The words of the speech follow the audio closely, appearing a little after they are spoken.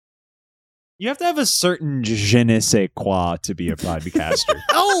You have to have a certain je ne sais quoi to be a podcaster.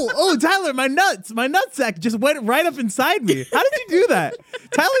 Oh, Tyler, my nutsack just went right up inside me. How did you do that?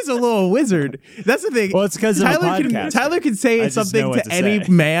 Tyler's a little wizard. That's the thing. Well, it's because Tyler can say something to any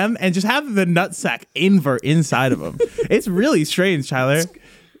man and just have the nutsack invert inside of him. It's really strange, Tyler.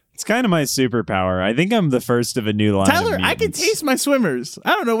 It's kind of my superpower. I think I'm the first of a new line. Tyler, I can taste my swimmers.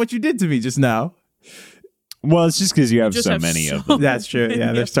 I don't know what you did to me just now. Well, it's just because you have so many of them. That's true.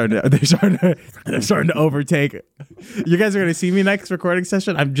 Yeah, they're starting to overtake. You guys are going to see me next recording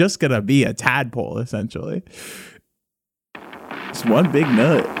session. I'm just going to be a tadpole, essentially. It's one big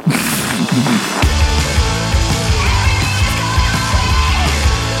nut.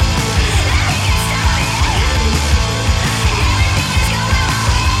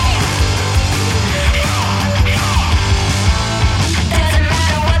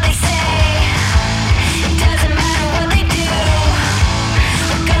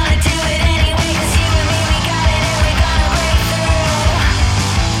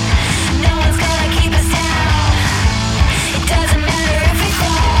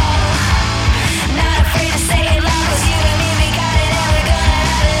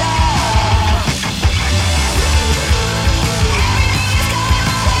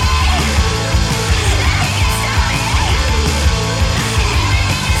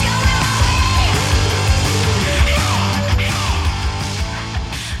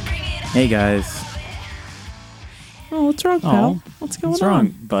 Hey guys. Oh, what's wrong, pal? What's going on? What's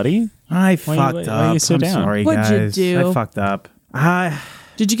wrong, buddy? I fucked up. Why you sit down? Sorry, What'd guys. you do? I fucked up.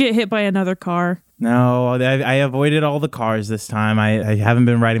 Did you get hit by another car? No, I avoided all the cars this time. I haven't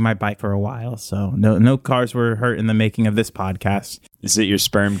been riding my bike for a while, so no cars were hurt in the making of this podcast. Is it your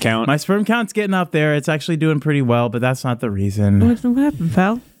sperm count? My sperm count's getting up there. It's actually doing pretty well, but that's not the reason. What happened,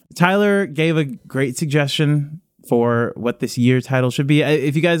 pal? Tyler gave a great suggestion for what this year title should be.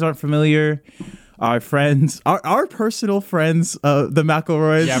 If you guys aren't familiar, our friends, our personal friends, the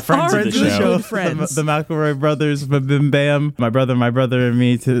McElroys, friends of the show. The McElroy brothers, Bim Bam, my brother, and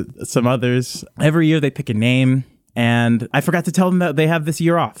me, to some others. Every year they pick a name, and I forgot to tell them that they have this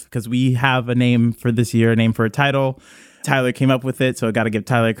year off because we have a name for this year, a name for a title. Tyler came up with it, so I got to give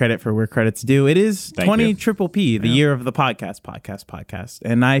Tyler credit for where credit's due. It is 20 Triple P, the year of the podcast,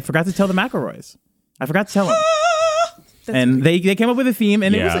 and I forgot to tell the McElroys. I forgot to tell them. And they came up with a theme,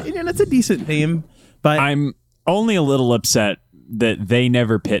 and it's a decent theme. But I'm only a little upset that they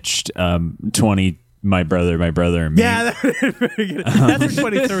never pitched 20 my brother and me. Yeah, that's for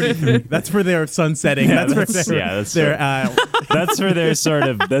 2033. That's for their sunsetting. That's for their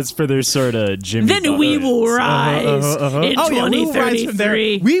sort of Jimmy. Then we will rise in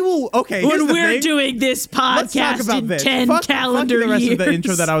 2033. We will. Okay, when we're doing this podcast in 10 calendar years. The rest of the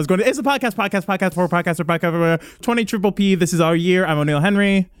intro that I was going to. It's a podcast for podcaster. 20 Triple P. This is our year. I'm O'Neill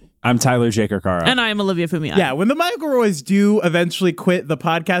Henry. I'm Tyler J. Carcaro. And I'm Olivia Fumia. Yeah, when the McElroys do eventually quit the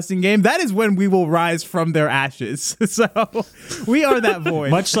podcasting game, that is when we will rise from their ashes. So we are that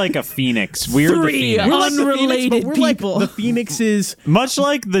voice. Much like a phoenix. We're Three the phoenix. unrelated We're people. like the phoenixes. Much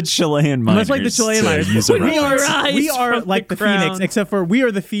like the Chilean miners. We are like the phoenix, except for we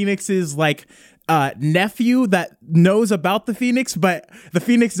are the phoenixes like nephew that knows about the phoenix, but the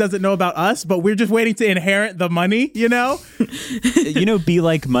phoenix doesn't know about us, but we're just waiting to inherit the money, you know? Be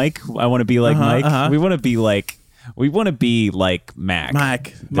like Mike. I want to be like Mike. We want to be like Mac.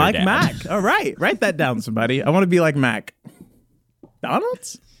 Mac. All right. Write that down, somebody. I want to be like Mac.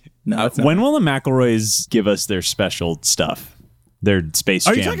 Donald's? No, it's not. When will the McElroys give us their special stuff? Their Space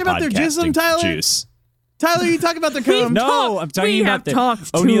Jam. Are you talking about their jism, Tyler? Juice. Tyler, you talking about their cum? No, I'm talking about their... We have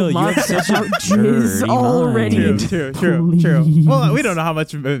talked O'Neill, too much you have such about jizz already. True. Well, we don't know how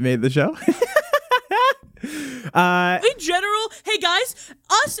much it made the show. In general, hey guys,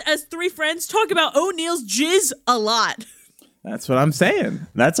 us as three friends talk about O'Neill's jizz a lot. That's what I'm saying.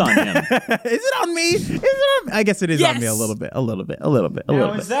 That's on him. Is it on me? I guess it is on me a little bit.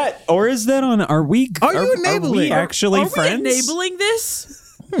 Is that, or is that on? Are we enabling? Are we actually friends? Are we enabling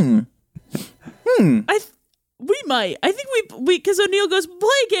this? We might. I think we because O'Neill goes, play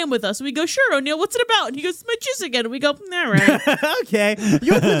a game with us. And we go, sure, O'Neill, what's it about? And he goes, my jizz again. And we go, all right. Okay.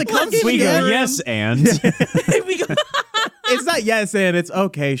 You want to play the cum game again? Go, yes, and. We go, it's not yes, and it's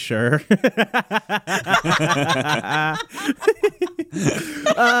okay, sure. But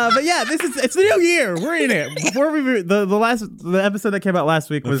yeah, it's the new year. We're in it. Before the episode that came out last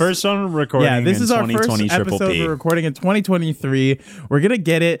week was the first one we're recording. Yeah, this is our first episode we're recording in 2023. We're gonna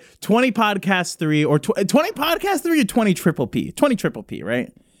get it 20 podcast 3 or 20 podcast 3 or 20 triple P. 20 triple P,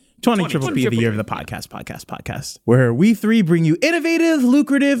 right? 20 Triple P, the year of the podcast, where we three bring you innovative,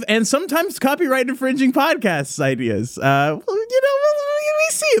 lucrative, and sometimes copyright infringing podcasts ideas. we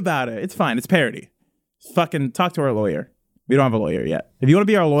see about it. It's fine. It's parody. Fucking talk to our lawyer. We don't have a lawyer yet. If you want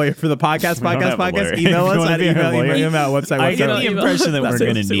to be our lawyer for the podcast, email us at email@website. I get the impression that we're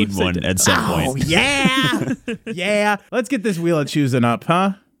going to need one at some point. Oh, yeah. Yeah. Let's get this wheel of choosing up,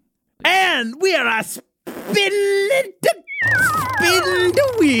 huh? And we are spin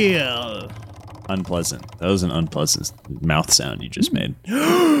the wheel. Unpleasant. That was an unpleasant mouth sound you just made.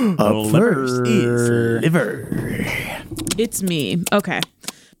 Up first is liver. It's me. Okay.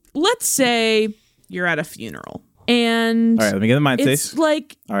 Let's say you're at a funeral. And all right, let me get the mind it's safe.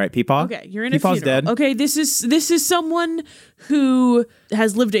 like, all right, Peepaw. Okay, you're in Peepaw's a funeral. dead. Okay, this is someone who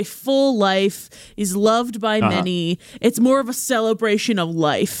has lived a full life, is loved by many. It's more of a celebration of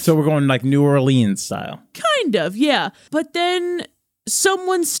life. So we're going like New Orleans style. Kind of, yeah. But then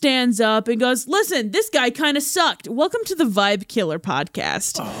someone stands up and goes, listen, this guy kind of sucked. Welcome to the Vibe Killer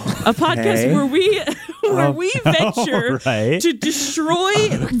podcast. A podcast where we venture to destroy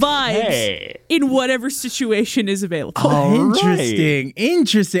vibes in whatever situation is available. Interesting.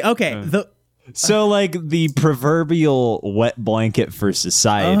 Okay. So like the proverbial wet blanket for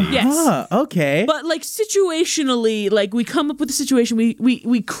society. Yes. Okay. But like situationally, like we come up with a situation,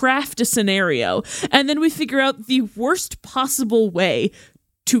 we craft a scenario, and then we figure out the worst possible way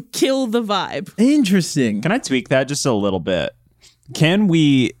to kill the vibe. Interesting. Can I tweak that just a little bit?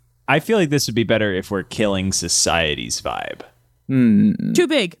 I feel like this would be better if we're killing society's vibe. Too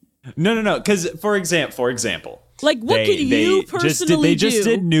big. No. Because for example. Like, what can you personally do? They just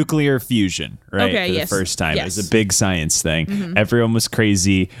did nuclear fusion, right? Okay, for the yes. first time. Yes. It was a big science thing. Mm-hmm. Everyone was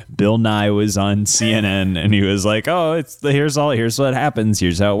crazy. Bill Nye was on CNN, and he was like, "Oh, here's what happens.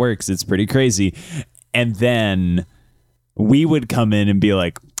 Here's how it works. It's pretty crazy." And then we would come in and be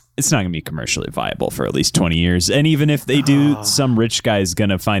like, it's not going to be commercially viable for at least 20 years. And even if they do, some rich guy's going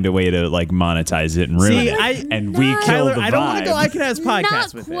to find a way to like monetize it and ruin it. And we kill the vibe. I don't want to go Iconaz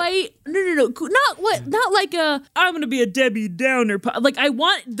podcast with it. No. Not like I'm going to be a Debbie Downer. Like, I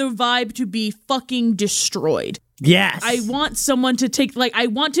want the vibe to be fucking destroyed. Yes. I want someone to I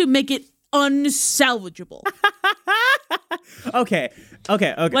want to make it unsalvageable. Okay.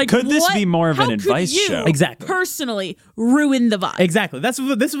 Like, could this be more of an advice show? Exactly. Personally, ruin the vibe. Exactly. This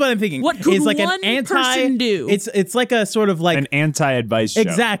is what I'm thinking. What could like one person do? It's like a sort of like an anti-advice show.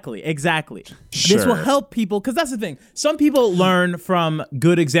 Exactly. Sure. This will help people because that's the thing. Some people learn from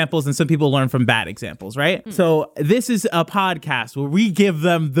good examples and some people learn from bad examples, right? So this is a podcast where we give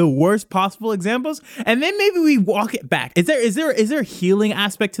them the worst possible examples and then maybe we walk it back. Is there a healing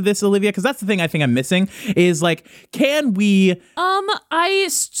aspect to this, Olivia? Because that's the thing I think I'm missing is like, can we? I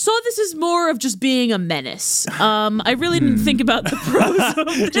saw this as more of just being a menace. I really didn't think about the pros of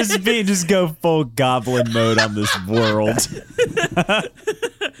this. just go full goblin mode on this world.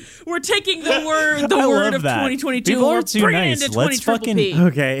 We're taking the word of 2022. People are too nice. Let's fucking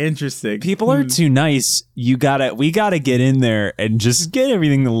okay. Interesting. People are too nice. We gotta get in there and just get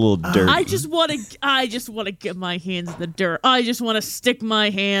everything a little dirty. I just want to get my hands in the dirt. I just want to stick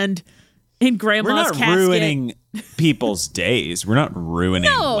my hand in grandma's casket. We're not ruining people's days. We're not ruining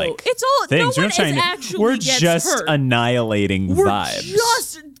it's all things. No one is actually we're gets just hurt. Annihilating vibes.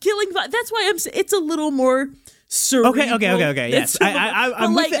 Just killing vibes. That's why it's a little more cerebral. Okay. Yes,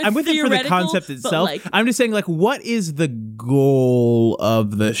 I'm with it for the concept itself. I'm just saying, like, what is the goal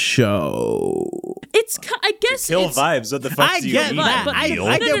of the show? I guess kill vibes. What the fuck do you mean?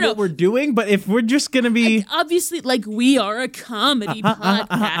 I get what we're doing, but if we're just gonna be obviously, like, we are a comedy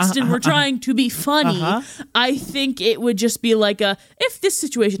podcast and we're trying to be funny. I think it would just be like if this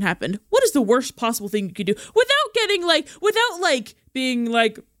situation happened, what is the worst possible thing you could do without being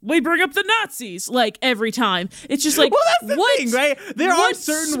like, we bring up the Nazis like every time. It's just like, well, that's the thing, right? There are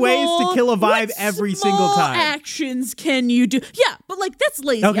certain ways to kill a vibe every single time. Actions can you do? Yeah, but like that's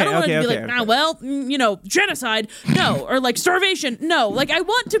lazy. I don't want to be like, genocide, no, or like starvation, no. Like I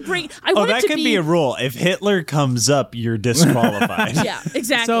want to bring. That could be a rule. If Hitler comes up, you're disqualified. Yeah,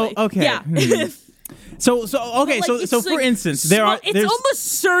 exactly. So okay. Yeah. So for instance, there's almost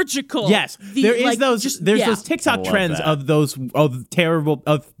surgical. Yes, there's those TikTok trends of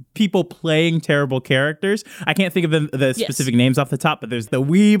people playing terrible characters. I can't think of the specific names off the top, but there's the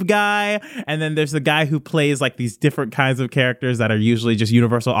weeb guy, and then there's the guy who plays like these different kinds of characters that are usually just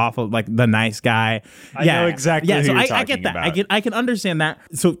universal awful, like the nice guy. I know exactly. Yeah, who so you're I get that. About. I can understand that.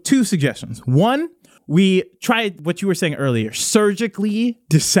 So 2 suggestions. One. We try what you were saying earlier, surgically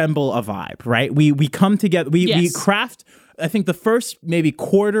dissemble a vibe, right? We come together, we craft I think the first maybe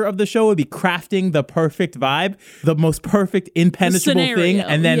quarter of the show would be crafting the perfect vibe, the most perfect impenetrable thing,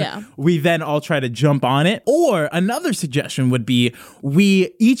 and then we then all try to jump on it. Or another suggestion would be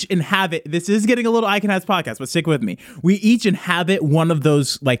we each inhabit, this is getting a little I Can Has podcast, but stick with me. We each inhabit one of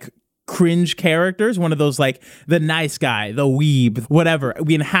those like cringe characters, one of those like the nice guy, the weeb, whatever.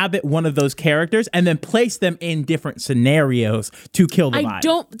 We inhabit one of those characters and then place them in different scenarios to kill the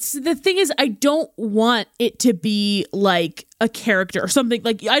vibe. The thing is, I don't want it to be like a character or something.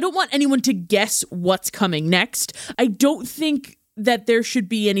 Like, I don't want anyone to guess what's coming next. I don't think that there should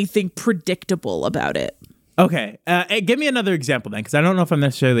be anything predictable about it. Okay. Give me another example then, because I don't know if I'm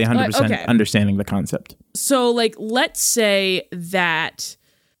necessarily 100% understanding the concept. So, like, let's say that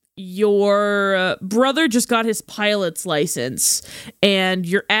your brother just got his pilot's license and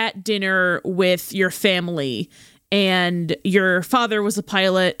you're at dinner with your family and your father was a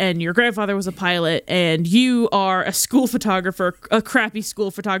pilot and your grandfather was a pilot and you are a school photographer, a crappy school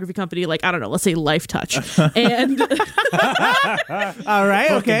photography company, like, I don't know, let's say Life Touch. And all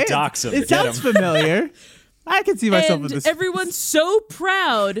right, okay. It sounds familiar. I can see myself in this. Everyone's so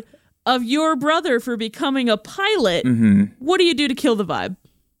proud of your brother for becoming a pilot. What do you do to kill the vibe?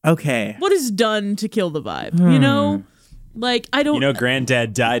 Okay. What is done to kill the vibe? You know, like, I don't. You know,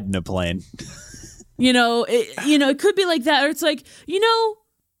 Granddad died in a plane. It could be like that, or it's like,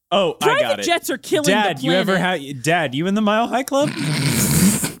 oh, I got it. Private jets are killing the planet. Dad, you in the Mile High Club? And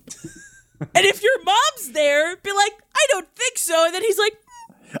if your mom's there, be like, I don't think so. And then he's like,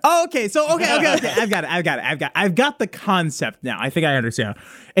 oh, okay. So okay. I've got the concept now. I think I understand.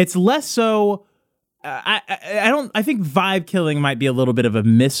 It's less so. I think vibe killing might be a little bit of a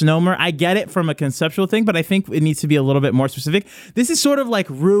misnomer. I get it from a conceptual thing, but I think it needs to be a little bit more specific. This is sort of like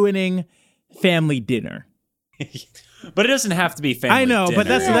ruining family dinner. But it doesn't have to be family dinner. I know, but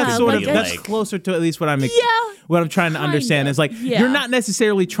that's sort of that's closer to at least what I'm trying to understand is like you're not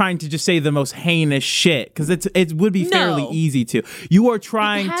necessarily trying to just say the most heinous shit because it would be fairly easy to. You are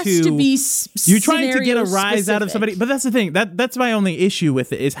trying you're trying to get a rise out of somebody, but that's the thing. That's my only issue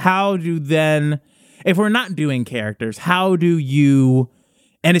with it is how do then. If we're not doing characters, how do you?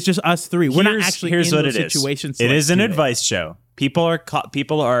 And it's just us three. We're not actually in those situations. It is an advice show. People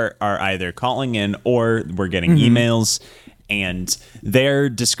are either calling in or we're getting emails, and they're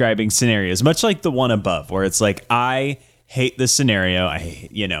describing scenarios, much like the one above, where it's like I hate this scenario. I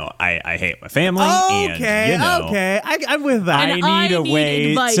hate my family. Okay, I'm with that. I need a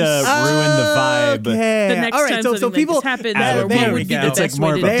way to ruin the vibe. The next time something like this happens, there we go. It's like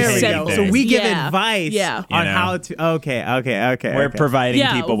more of a there we go. So we give advice on how to. Okay. We're providing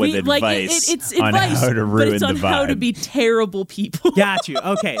people with advice. It's on advice, how to ruin but it's on the vibe. how to be terrible people. Got you.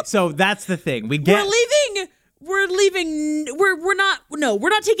 Okay, so that's the thing. We're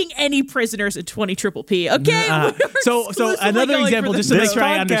not taking any prisoners at 20 Triple P. Okay. So another example, just to make sure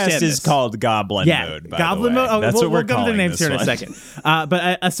I understand. This is called Goblin Mode. By Goblin the way. Mode. That's what we're calling calling the names this here one. in a second.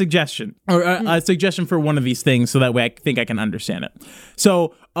 But a suggestion or a suggestion for one of these things, so that way I think I can understand it.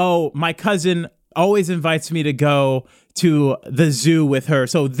 So, my cousin always invites me to go to the zoo with her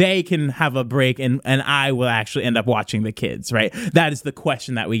so they can have a break and I will actually end up watching the kids, right? That is the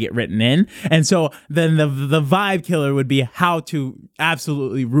question that we get written in. And so then the vibe killer would be how to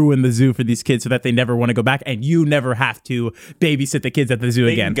absolutely ruin the zoo for these kids so that they never want to go back and you never have to babysit the kids at the zoo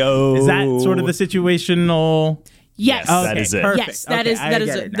again. Is that sort of the situational? Yes. Okay, that is it. Perfect. Yes, that is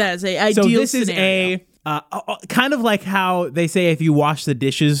a ideal So this scenario. is kind of like how they say if you washing the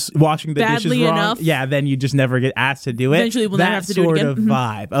dishes badly wrong, enough, then you just never get asked to do it. Eventually we'll never have to do it again. That sort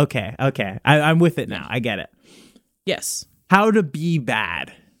of vibe. Okay. I'm with it now. I get it. Yes. How to be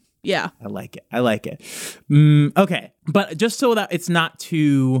bad. Yeah. I like it. Okay. But just so that it's not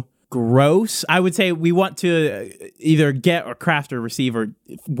too gross, I would say we want to either get or craft or receive or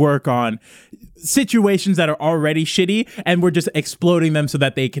work on situations that are already shitty and we're just exploding them so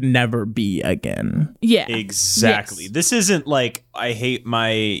that they can never be again. Yeah. Exactly. Yes. This isn't like I hate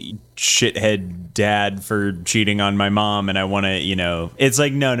my shithead dad for cheating on my mom and I want to, it's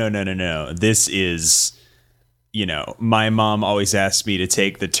like no. This is, my mom always asks me to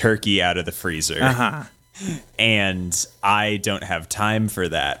take the turkey out of the freezer. And I don't have time for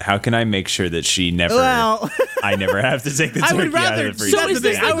that. How can I make sure that she never? Well, I never have to take the turkey out of the freezer. So is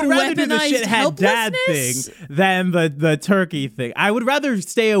this like I would rather do the weaponized shithead dad thing than the turkey thing. I would rather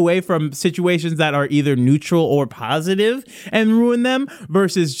stay away from situations that are either neutral or positive and ruin them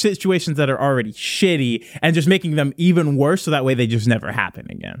versus situations that are already shitty and just making them even worse. So that way they just never happen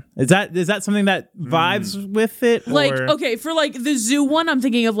again. Is that something that vibes with it? Like, or? Okay, for like the zoo one, I'm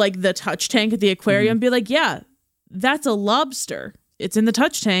thinking of like the touch tank at the aquarium. Be like, yeah, that's a lobster. It's in the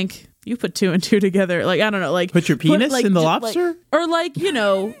touch tank. You put 2 and 2 together. Like, I don't know. Like, Put your penis in the lobster? or like,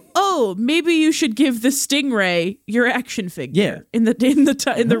 oh, maybe you should give the stingray your action figure in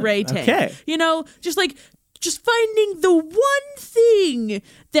the Ray tank. Okay. Just finding the one thing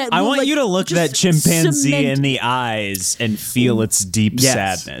that I will, want you to look that chimpanzee cement. in the eyes and feel its deep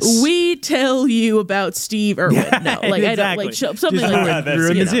sadness. We tell you about Steve Irwin. No, like exactly. I don't like something Just like that.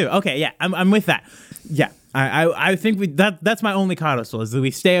 ruin the zoo. Okay, yeah, I'm with that. Yeah, I think that's my only codicil is that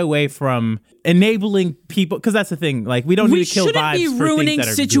we stay away from enabling people, because that's the thing. Like, we don't need to kill vibes be for ruining things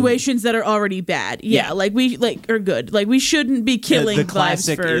that are situations that are already bad. Yeah, like we are good. Like, we shouldn't be killing The vibes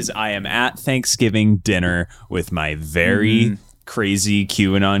classic for. is I am at Thanksgiving dinner with my very crazy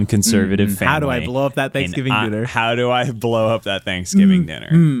QAnon conservative family. How do I blow up that Thanksgiving dinner? How do I blow up that Thanksgiving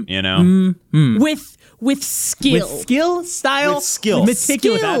dinner? You know? With skill. With skill, style, With skill.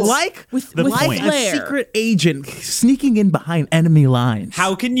 meticulous, Skills. like With point. a flair. secret agent sneaking in behind enemy lines.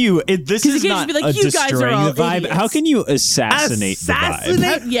 How can you? This is you can't not just be like, a "You guys are destroying all the vibe." idiots. How can you assassinate the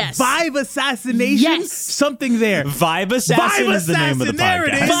vibe? Yes. Vibe assassination. Yes. Something there. Vibe assassin is the name of the There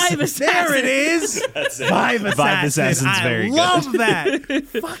it podcast. is. Vibe assassin. There it is. Vibe assassin. Vibe assassin's very good. I love that.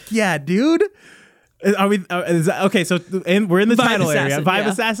 Fuck yeah, dude. Are we? Okay, so we're in the Vibe title area. assassin, Vibe yeah.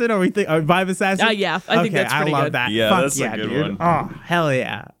 assassin. Are we? Vibe assassin. Yeah, I think that's pretty I love good. that. Yeah, Fuck that's a yeah, good dude. one. Oh hell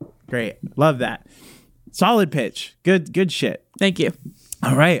yeah, great. Love that. Solid pitch. Good shit. Thank you.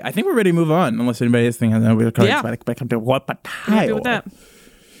 All right, I think we're ready to move on. Unless anybody else thinks we're going Yeah. back to what? But Happy with that.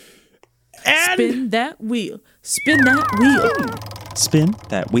 And Spin that wheel. Spin that wheel. Spin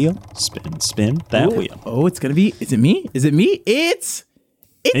that wheel. Spin that wheel. Oh, it's gonna be. Is it me? It's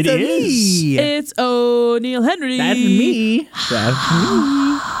It me. It's O'Neil Henry. That's me.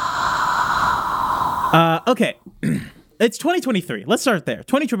 Okay. It's 2023. Let's start there.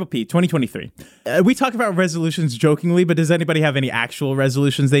 2023. We talk about resolutions jokingly, but does anybody have any actual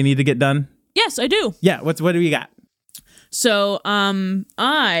resolutions they need to get done? Yes, I do. Yeah. What do we got? So,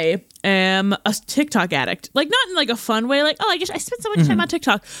 I am a TikTok addict. Like, not in like a fun way. Like, I spend so much time on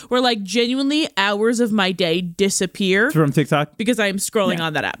TikTok. Where like genuinely hours of my day disappear From TikTok? because I am scrolling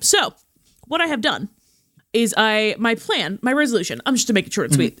on that app. So, what I have done is my resolution, I'm just to make it short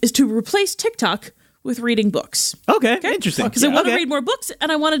and sweet, is to replace TikTok with reading books. Okay. Interesting. Because I want to read more books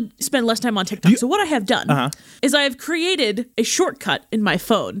and I want to spend less time on TikTok. So what I have done is I have created a shortcut in my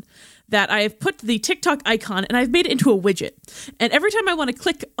phone that I have put the TikTok icon and I've made it into a widget. And every time I want to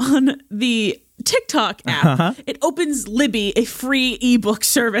click on the TikTok app, it opens Libby, a free ebook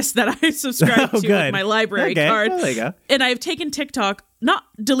service that I subscribe to with my library card. Well, there you go. And I have taken TikTok, not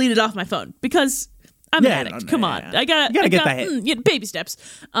deleted off my phone, because I'm an addict. Come on. You gotta get that hit. Baby steps.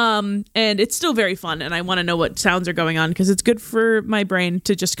 And it's still very fun. And I want to know what sounds are going on because it's good for my brain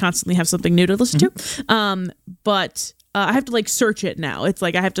to just constantly have something new to listen to. But I have to like search it now. It's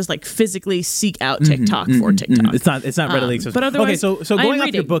like I have to like physically seek out TikTok for TikTok. It's not readily accessible. But otherwise, okay, so going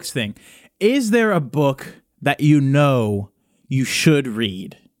off your books thing, is there a book that you should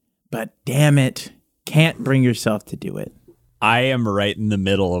read, but damn it, can't bring yourself to do it? I am right in the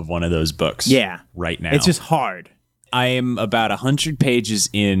middle of one of those books. Yeah. Right now. It's just hard. I am about 100 pages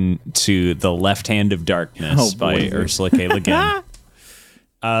into The Left Hand of Darkness by Ursula K. Le Guin.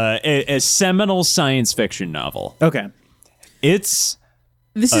 A seminal science fiction novel. Okay. It's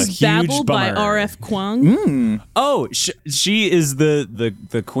This is huge Babel by bummer. R.F. Kuang. Oh, she is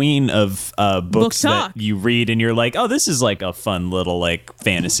the queen of books talk. that you read and you're like, oh, this is like a fun little like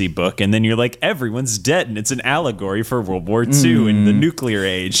fantasy book, and then you're like, everyone's dead, and it's an allegory for World War II and the nuclear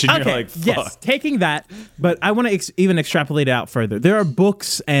age, and you're like, fuck. Yes, taking that, but I want to even extrapolate it out further. There are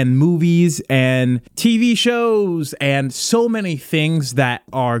books and movies and TV shows and so many things that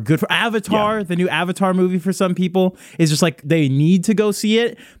are good for Avatar. The new Avatar movie for some people is just like they need to go see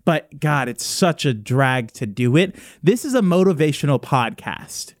it, but God, it's such a drag to do it. This is a motivational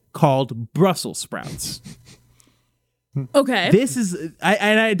podcast called Brussels Sprouts. Okay. This is,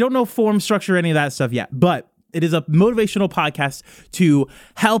 I don't know form, structure, any of that stuff yet, but it is a motivational podcast to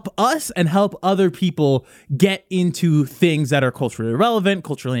help us and help other people get into things that are culturally relevant,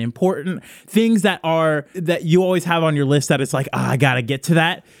 culturally important, things that you always have on your list that it's like, I gotta get to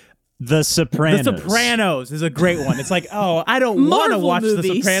that. The Sopranos. The Sopranos is a great one. It's like, oh, I don't want to Marvel watch The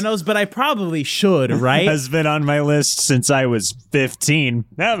movies. Sopranos, but I probably should, right? Has been on my list since I was 15.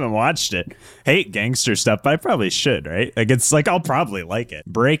 I haven't watched it. Hate gangster stuff, but I probably should, right? Like, it's like, I'll probably like it.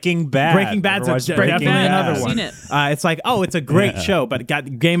 Breaking Bad's Definitely another one. Seen it. It's like, oh, it's a great show, but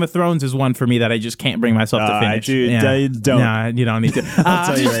Game of Thrones is one for me that I just can't bring myself to finish. Don't. No, you don't need to. I'll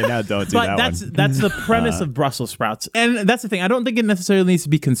tell you right now, don't do But that that's one. the premise of Brussels sprouts, and that's the thing. I don't think it necessarily needs to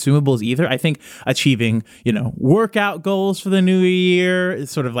be consumable consumables either. I think achieving, workout goals for the new year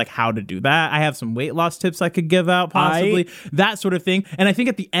is sort of like how to do that. I have some weight loss tips I could give out, possibly, that sort of thing. And I think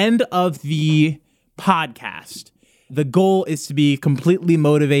at the end of the podcast, the goal is to be completely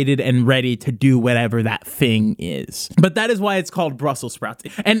motivated and ready to do whatever that thing is. But that is why it's called Brussels sprouts.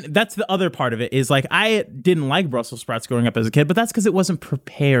 And that's the other part of it is like, I didn't like Brussels sprouts growing up as a kid, but that's because it wasn't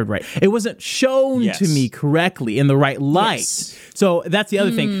prepared right. It wasn't shown to me correctly in the right light. Yes. So that's the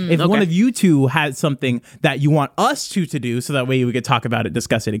other thing. If one of you two has something that you want us to do, so that way we could talk about it,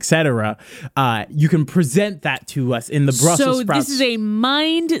 discuss it, etc., you can present that to us in the Brussels sprouts. So this is a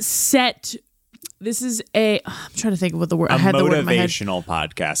mindset. This is I'm trying to think of what the word. I had the word in my head. Motivational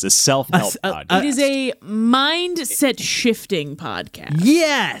podcast, a self-help podcast. It is a mindset shifting podcast.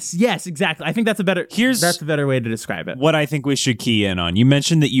 Yes, exactly. I think that's a better way to describe it. What I think we should key in on. You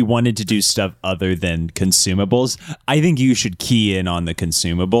mentioned that you wanted to do stuff other than consumables. I think you should key in on the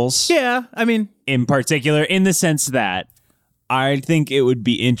consumables. Yeah, I mean, in particular, in the sense that I think it would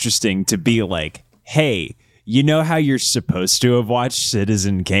be interesting to be like, hey, you know how you're supposed to have watched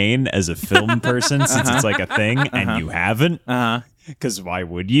Citizen Kane as a film person since it's like a thing and you haven't? Because why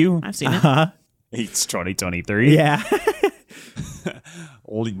would you? I've seen it. It's 2023. Yeah.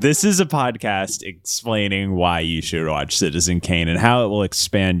 Well, this is a podcast explaining why you should watch Citizen Kane and how it will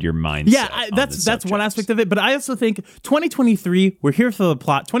expand your mindset. Yeah, that's one aspect of it. But I also think 2023, we're here for the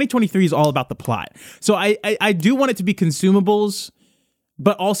plot. 2023 is all about the plot. So I do want it to be consumables,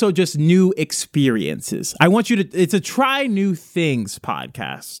 but also just new experiences. I want you to, it's a try new things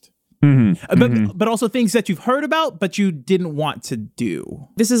podcast. But also things that you've heard about, but you didn't want to do.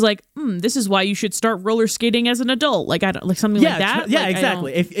 This is like, this is why you should start roller skating as an adult. Like, something like that. Yeah, like,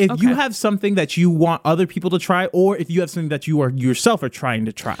 exactly. If you have something that you want other people to try, or if you have something that you yourself are trying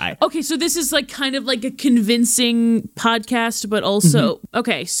to try. Okay, so this is like kind of like a convincing podcast, but also,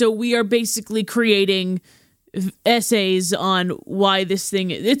 okay, so we are basically creating essays on why this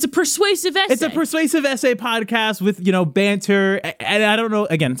thing it's a persuasive essay. It's a persuasive essay podcast with, banter. And I don't know,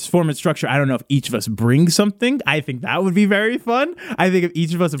 again, it's form and structure. I don't know if each of us brings something. I think that would be very fun. I think if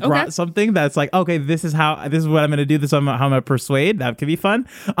each of us brought something that's like, okay, this is what I'm going to do. This is how I'm going to persuade. That could be fun.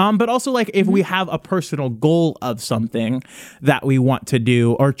 But also like if we have a personal goal of something that we want to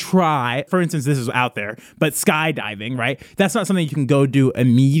do or try, for instance, this is out there, but skydiving, right? That's not something you can go do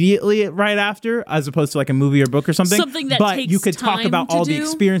immediately right after, as opposed to like a movie or book or something. But you could talk about all the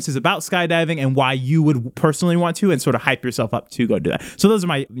experiences about skydiving and why you would personally want to, and sort of hype yourself up to go do that. So those are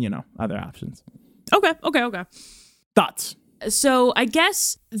my, other options. Okay. Thoughts? So I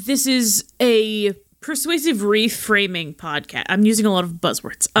guess this is a persuasive reframing podcast. I'm using a lot of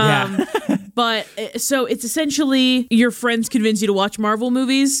buzzwords. But so it's essentially your friends convince you to watch Marvel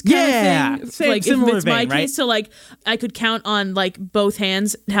movies kind of thing. Like similar if it's my vein, right? case, so like I could count on like both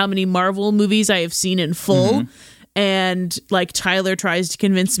hands how many Marvel movies I have seen in full. And like Tyler tries to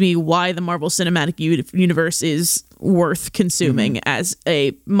convince me why the Marvel Cinematic Universe is worth consuming as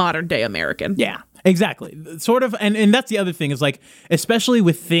a modern day American. Yeah, exactly. Sort of. And that's the other thing is like, especially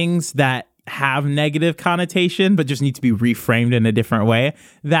with things that have negative connotation but just need to be reframed in a different way.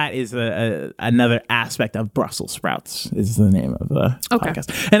 That is another aspect of Brussels sprouts is the name of the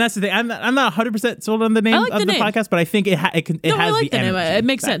podcast. And that's the thing. I'm not 100% sold on the name of the podcast, but I think it has like the the name. energy it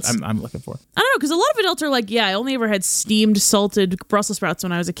makes sense. I'm looking for. I don't know, because a lot of adults are like, I only ever had steamed salted Brussels sprouts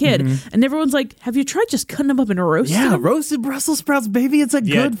when I was a kid, and everyone's like, have you tried just cutting them up and roasting them? Roasted Brussels sprouts, baby. It's a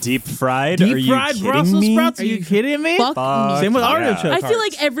good deep fried. Deep fried Brussels sprouts. Are you kidding me? Same with artichoke. I feel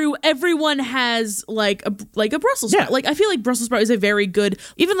like everyone has like a Brussels sprout. Like I feel like Brussels sprout is a very good,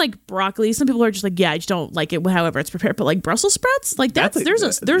 even like broccoli. Some people are just like, I just don't like it however it's prepared. But like Brussels sprouts, like there's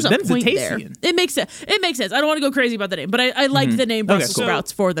a point there. It makes sense. I don't want to go crazy about the name, but I like the name Brussels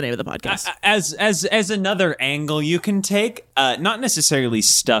sprouts for the name of the podcast. As another angle you can take, not necessarily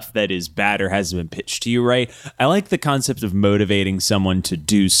stuff that is bad or hasn't been pitched to you right. I like the concept of motivating someone to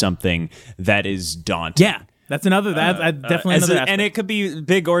do something that is daunting. Yeah. That's another. That's definitely another aspect. And it could be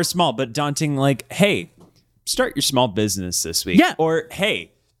big or small, but daunting. Like, hey, start your small business this week. Yeah. Or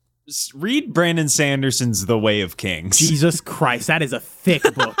hey, read Brandon Sanderson's The Way of Kings. Jesus Christ, that is a thick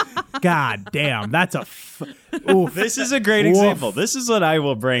book. God damn, that's a. This is a great example. This is what I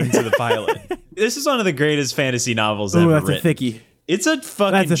will bring to the pilot. This is one of the greatest fantasy novels ever written. That's a thickie. It's a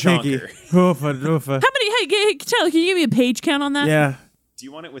fucking chonker. Oofa. How many? Hey, Tyler, can you give me a page count on that? Yeah. Do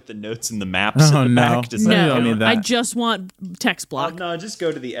you want it with the notes and the maps at the back? No, don't need that. I just want text block. No, just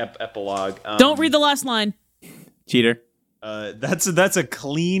go to the epilogue. Don't read the last line. Cheater. That's a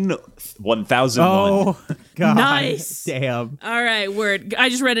clean 1001. Oh, God. Nice. Damn. All right, word. I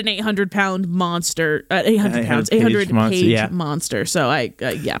just read an 800-pound monster, 800-page monster, monster. So I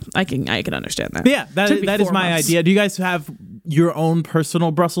can understand that. But yeah, Took me that is 4 my months. idea. Do you guys have your own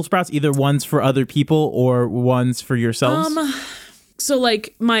personal Brussels sprouts, either ones for other people or ones for yourselves? So,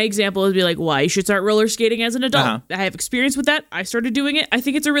 like, my example would be like, why you should start roller skating as an adult. Uh-huh. I have experience with that. I started doing it. I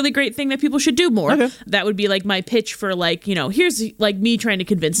think it's a really great thing that people should do more. Okay. That would be like my pitch for, like, here's like me trying to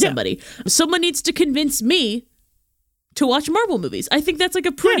convince somebody. Someone needs to convince me to watch Marvel movies. I think that's like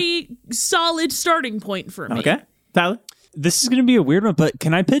a pretty solid starting point for me. Okay. Tyler? This is going to be a weird one, but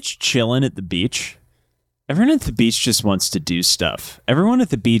can I pitch chilling at the beach? Everyone at the beach just wants to do stuff. Everyone at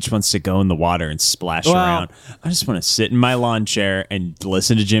the beach wants to go in the water and splash around. I just want to sit in my lawn chair and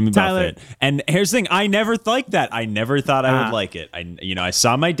listen to Jimmy Buffett. And here's the thing. I never liked that. I never thought I would like it. I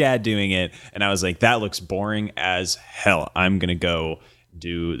saw my dad doing it, and I was like, that looks boring as hell. I'm going to go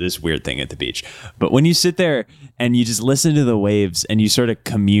do this weird thing at the beach. But when you sit there and you just listen to the waves and you sort of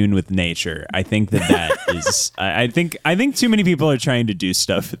commune with nature, I think that is... I think too many people are trying to do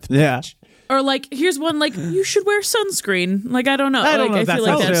stuff at the beach. Or like, here's one like, you should wear sunscreen. Like, I don't know. I don't know if I that's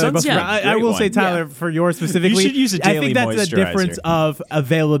feel like necessarily that's I will say, Tyler, for yours specifically, You should use a daily I think that's moisturizer. a difference of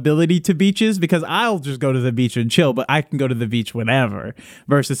availability to beaches, because I'll just go to the beach and chill, but I can go to the beach whenever,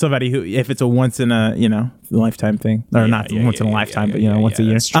 versus somebody who, if it's a once in a lifetime thing, or not once in a lifetime, but once a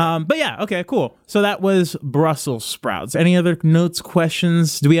year. But yeah, okay, cool. So that was Brussels sprouts. Any other notes,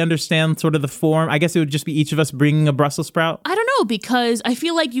 questions? Do we understand sort of the form? I guess it would just be each of us bringing a Brussels sprout. I don't know, because I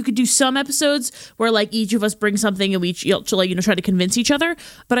feel like you could do some episodes where like each of us bring something and we each try to convince each other.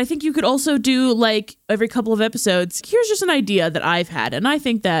 But I think you could also do like every couple of episodes, here's just an idea that I've had, and I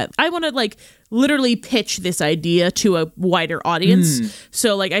think that I want to like literally pitch this idea to a wider audience.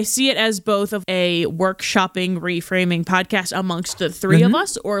 So like I see it as both of a workshopping, reframing podcast amongst the three of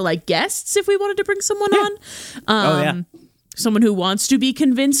us, or like guests if we wanted to bring someone on. Someone who wants to be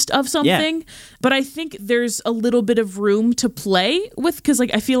convinced of something. But I think there's a little bit of room to play with, because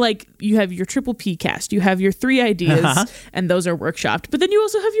like I feel like you have your triple P cast, you have your 3 ideas, and those are workshopped. But then you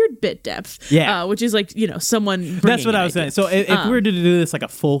also have your bit depth, which is like, someone That's what I was saying. So if we were to do this like a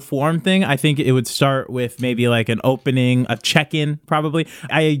full form thing, I think it would start with maybe like an opening, a check-in probably.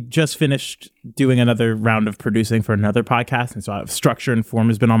 I just finished doing another round of producing for another podcast, and so structure and form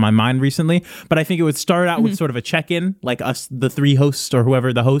has been on my mind recently. But I think it would start out with sort of a check-in, like us, the 3 hosts or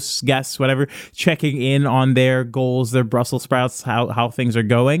whoever, the hosts, guests, whatever, checking in on their goals, their Brussels sprouts, how things are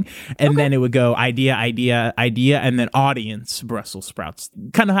going. And then it would go idea, and then audience Brussels sprouts.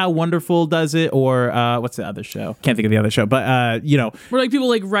 Kind of how Wonderful does it, or what's the other show? Can't think of the other show, but where like people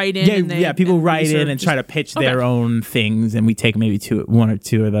like write in. People write in and try to pitch their own things, and we take maybe 1 or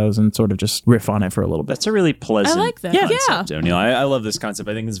 2 of those and sort of just riff on it for a little bit. That's a really pleasant I like that. concept, O'Neill. I love this concept.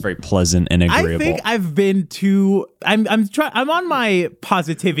 I think it's very pleasant and agreeable. I think I've been too... I'm on my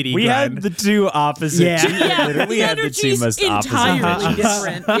positivity We grind. had the 2 opposite. We had the 2 most entirely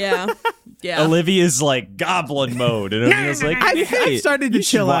opposite. different. Yeah. Olivia's like goblin mode, and O'Neill's like, I started to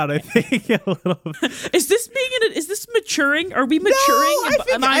chill out, I think, a little bit. Is this maturing? Are we maturing?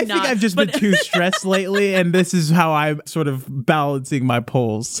 I think I've just been too stressed lately, and this is how I'm sort of balancing my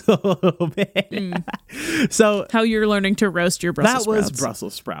poles a little bit. So how you're learning to roast your Brussels sprouts. That was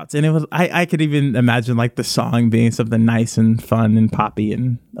Brussels sprouts, and it was. I could even imagine like the song being something nice and fun and poppy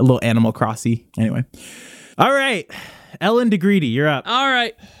and a little Animal Crossy. Anyway, all right, Ellen DeGreedy, you're up. All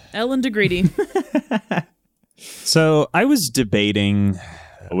right, Ellen DeGreedy. So I was debating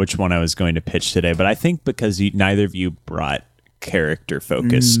which one I was going to pitch today, but I think because neither of you brought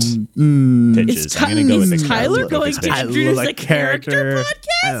character-focused pitches, I'm going to go with the Tyler going to introduce a character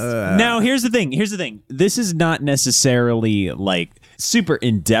podcast? Now, here's the thing. This is not necessarily like super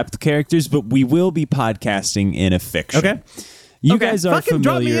in-depth characters, but we will be podcasting in a fiction. Okay. You guys are fucking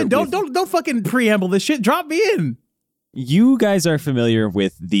drop me familiar. in. Don't fucking preamble this shit. Drop me in. You guys are familiar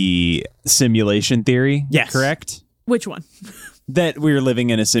with the simulation theory, yes? Correct? Which one? That we're living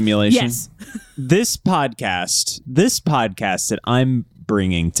in a simulation. Yes. This podcast that I'm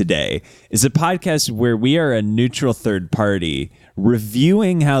bringing today is a podcast where we are a neutral third party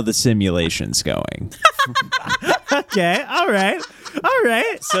reviewing how the simulation's going. Okay, all right. All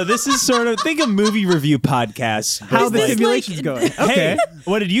right. So this is sort of, think of movie review podcasts. How the this simulation's like- going. Okay. Hey,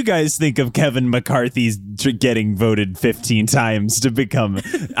 what did you guys think of Kevin McCarthy's getting voted 15 times to become?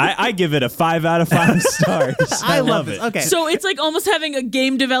 I give it a 5 out of 5 stars. I love it. this. Okay. So it's like almost having a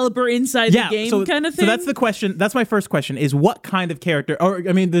game developer inside the game kind of thing. So that's the question. That's my first question: is what kind of character? Or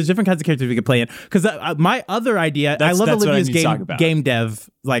I mean, there's different kinds of characters we could play in. Because my other idea, I love that's what I Olivia's need to talk about. game dev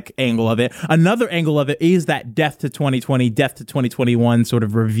like angle of it. Another angle of it is that death to 2020, death to 2021 sort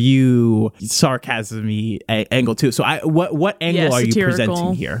of review sarcasm-y angle too. So what angle are you satirical.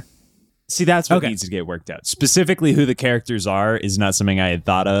 presenting here? See, that's what needs to get worked out. Specifically, who the characters are is not something I had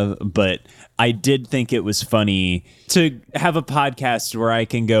thought of, but I did think it was funny to have a podcast where I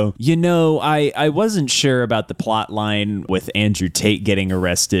can go, I wasn't sure about the plot line with Andrew Tate getting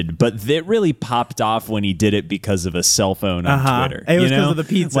arrested, but it really popped off when he did it because of a cell phone on Twitter. It was because of the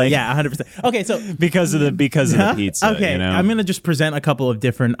pizza. Like, yeah, 100%. Okay, so because of the pizza. Okay, I'm gonna just present a couple of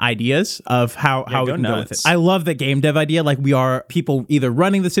different ideas of how we can go with it. I love the game dev idea. Like we are people either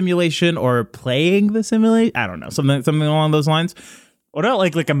running the simulation or playing the simulation. I don't know, something along those lines. What about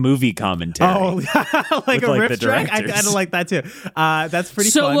like a movie commentary? Oh, like a rip track? I kind of like that too. That's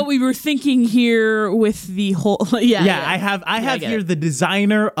pretty fun. So what we were thinking here with the whole I have here the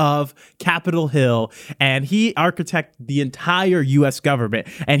designer of Capitol Hill, and he architected the entire U.S. government,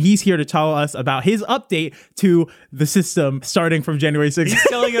 and he's here to tell us about his update to the system starting from January 6th. He's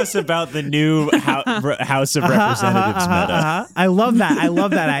telling us about the new House of Representatives meta. I love that. I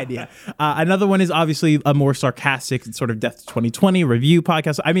love that idea. Another one is obviously a more sarcastic sort of Death to 2020 review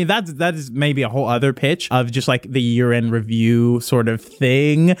podcast. I mean, that is maybe a whole other pitch of just like the year-end review sort of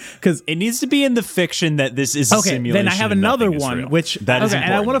thing, because it needs to be in the fiction that this is a simulation. Then I have another one, which that is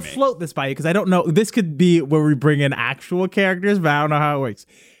and I want to float this by you because I don't know. This could be where we bring in actual characters, but I don't know how it works.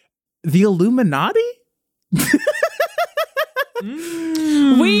 The Illuminati.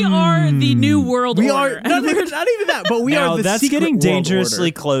 We are the new world order. We are not even that, but we are the that's secret getting world dangerously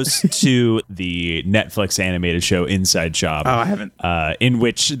order. close to the Netflix animated show Inside Job. Oh, I haven't. In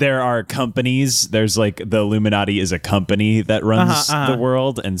which there are companies. There's like the Illuminati is a company that runs the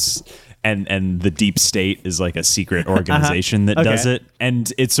world, and the deep state is like a secret organization that does it,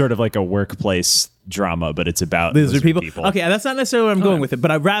 and it's sort of like a workplace drama, but it's about lizard people. Okay, that's not necessarily where I'm going with it,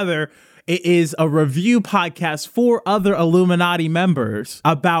 but I'd rather it is a review podcast for other Illuminati members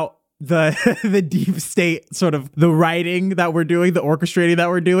about the deep state, sort of the writing that we're doing, the orchestrating that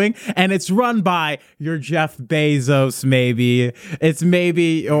we're doing, and it's run by your Jeff Bezos, maybe it's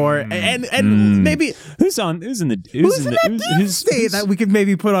maybe or maybe who's in the deep state that we could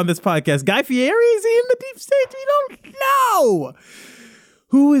maybe put on this podcast. Guy Fieri, is he in the deep state? We don't know.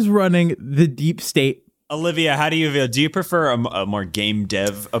 Who is running the deep state? Olivia, how do you feel? Do you prefer a more game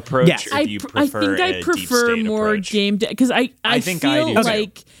dev approach? Yes. Or do you prefer I prefer more game dev because I think I feel do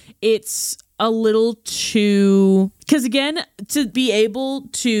like it's a little too, because again, to be able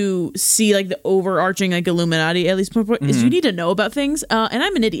to see like the overarching like Illuminati, at least is you need to know about things, and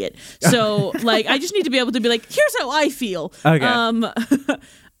I'm an idiot, so like I just need to be able to be like, here's how I feel. Okay.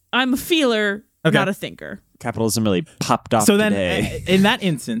 I'm a feeler, not a thinker. Capitalism really popped off So then, today. in that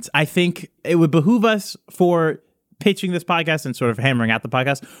instance, I think it would behoove us for pitching this podcast and sort of hammering out the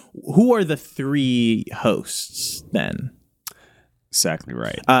podcast. Who are the three hosts then? Exactly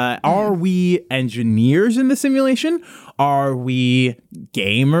right. Are we engineers in the simulation? Are we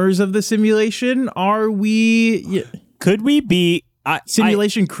gamers of the simulation? Are we Could we be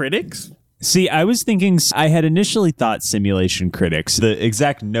simulation critics? See, I was thinking, I had initially thought simulation critics. The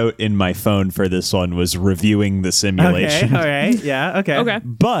exact note in my phone for this one was reviewing the simulation. Okay, all right, yeah, okay.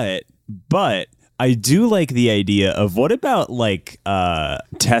 But I do like the idea of what about like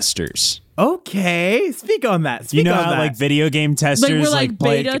testers? Okay, speak on that. You know how like video game testers, Like we're like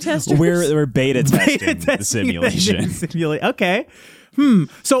beta testers? We're beta testing the simulation. Okay.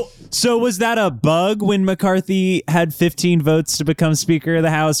 So was that a bug when McCarthy had 15 votes to become Speaker of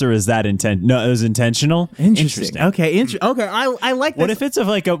the House, or was that No, it was intentional. Interesting. Okay. Okay. I like this. What if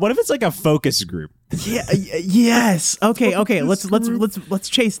it's like a focus group? Yeah. Yes. Okay. Let's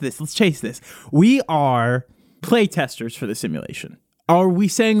chase this. We are play testers for the simulation. Are we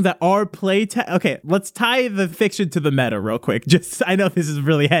saying that our okay, let's tie the fiction to the meta real quick. Just, I know this is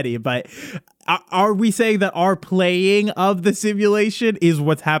really heady, but are we saying that our playing of the simulation is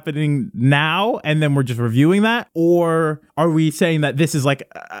what's happening now, and then we're just reviewing that? Or are we saying that this is like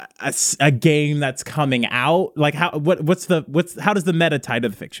a game that's coming out? Like how does the meta tie to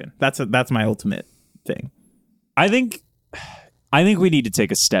the fiction? That's my ultimate thing. I think we need to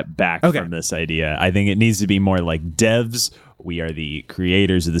take a step back from this idea. I think it needs to be more like devs we are the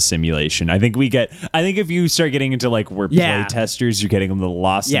creators of the simulation. I think if you start getting into like we're play testers, you're getting a little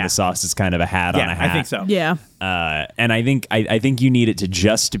lost in the sauce. It's kind of a hat on a hat. I think so. Yeah. And I think you need it to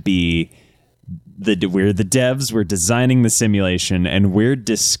just be we're the devs, we're designing the simulation, and we're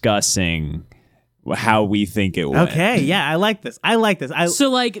discussing how we think it went. Okay, yeah, I like this. So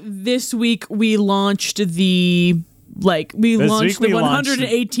like this week we launched the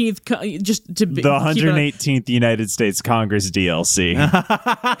 118th just to be the 118th United States Congress DLC.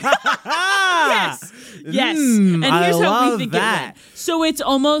 Yes. And here's how we think that. it went. So it's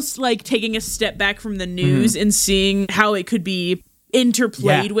almost like taking a step back from the news and seeing how it could be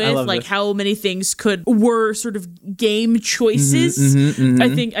interplayed with, like how many things were sort of game choices. I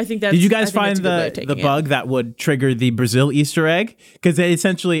think that's. Did you guys find the bug that would trigger the Brazil Easter egg? Because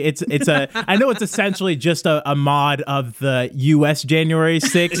essentially it's a I know it's essentially just a mod of the U.S. January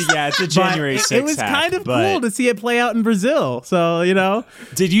 6th. Yeah, it's a January 6th. It was kind of cool to see it play out in Brazil. So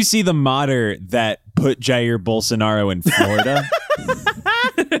Did you see the modder that put Jair Bolsonaro in Florida?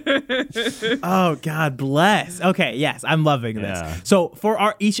 Oh, God bless. Okay, yes, I'm loving this. Yeah. So for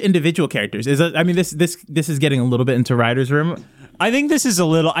our each individual characters, this is getting a little bit into writer's room. I think that's a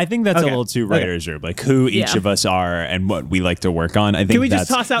little too writer's room, like who each of us are and what we like to work on. I think can we just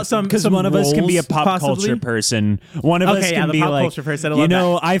toss out some because one of us can be a pop culture person, one of us can be like person.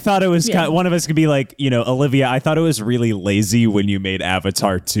 I thought it was one of us could be like Olivia. I thought it was really lazy when you made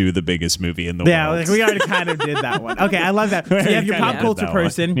Avatar 2 the biggest movie in the world. Yeah, like we already kind of did that one. Okay, I love that. So you have your pop culture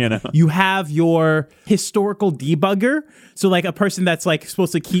person. You have your historical debugger. So like a person that's like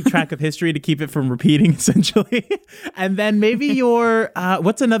supposed to keep track of history to keep it from repeating, essentially. And then maybe your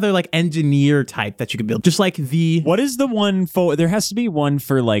what's another like engineer type that you could build? Just like what is the one for? There has to be one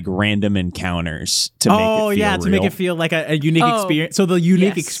for like random encounters to make it feel real. To make it feel like a unique experience. So the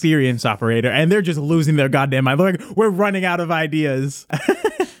unique experience operator, and they're just losing their goddamn mind. They're like, we're running out of ideas.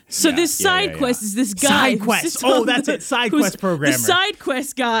 So this side quest is this guy. Side quest. Oh, that's it. Side quest programmer. The side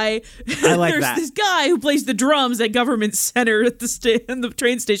quest guy. I like There's that. this guy who plays the drums at Government Center at the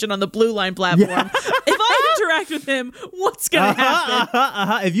train station on the Blue Line platform. Yeah. If I interact with him, what's going to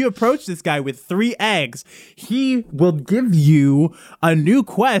happen? If you approach this guy with 3 eggs, he will give you a new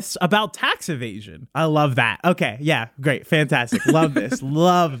quest about tax evasion. I love that. Okay, yeah, great, fantastic. Love this.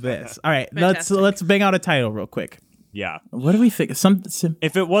 Love this. All right, let's bang out a title real quick. Yeah. What do we think?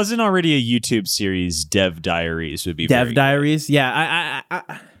 If it wasn't already a YouTube series, Dev Diaries would be Dev Diaries. Good. Yeah.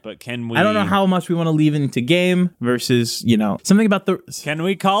 But can we? I don't know how much we want to leave into game versus something about the. Can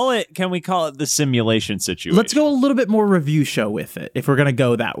we call it the simulation situation? Let's go a little bit more review show with it if we're gonna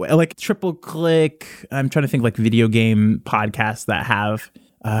go that way. Like Triple Click. I'm trying to think like video game podcasts that have.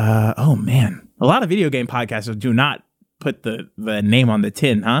 Oh man, a lot of video game podcasts do not put the name on the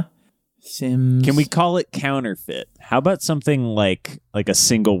tin, huh? Sims. Can we call it counterfeit? How about something like a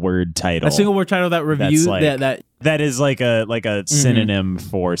single word title? A single word title that reviews that is like a synonym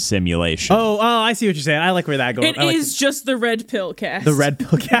for simulation. Oh, I see what you're saying. I like where that goes. It is just the Red Pill Cast. The Red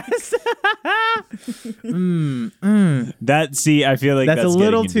Pill Cast. I feel like that's a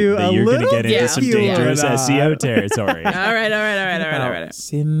little too. You're going to get into some dangerous SEO territory. All right.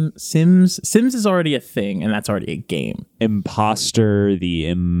 Sims is already a thing, and that's already a game. Imposter, the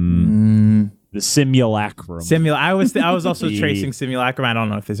simulacrum. I was also tracing simulacrum. I don't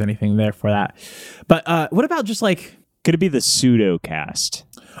know if there's anything there for that. But what about just like could it be the pseudocast?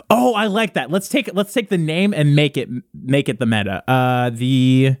 Oh, I like that. Let's take the name and make it the meta. I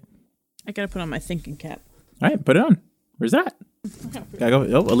gotta put on my thinking cap. All right, put it on. Where's that? Gotta go.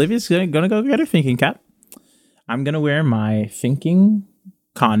 Oh, Olivia's gonna go get her thinking cap. I'm gonna wear my thinking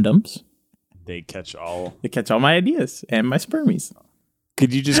condoms. They catch all my ideas and my spermies.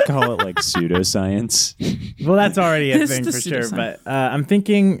 Could you just call it like pseudoscience? Well, that's already a thing for sure. But I'm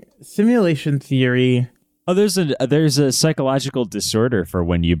thinking simulation theory. Oh, there's a psychological disorder for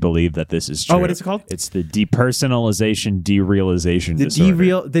when you believe that this is true. Oh, what is it called? It's the depersonalization derealization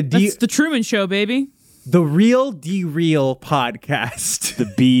disorder. That's the Truman Show, baby. The Real D-Real podcast.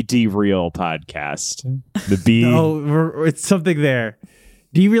 The B-D-Real podcast. The B. Oh, it's something there.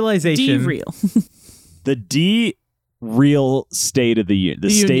 Derealization. D-Real. The D-Real state of the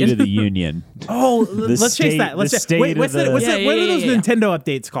state of the union. Oh, let's chase that. What are those Nintendo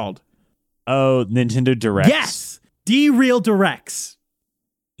updates called? Oh, Nintendo Directs. Yes, D-Real Directs.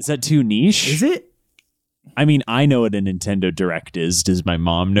 Is that too niche? Is it? I mean, I know what a Nintendo Direct is. Does my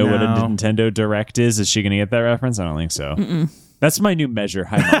mom know what a Nintendo Direct is? Is she going to get that reference? I don't think so. Mm-mm. That's my new measure.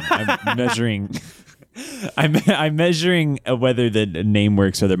 Hi, Mom. I'm measuring. I'm measuring whether the name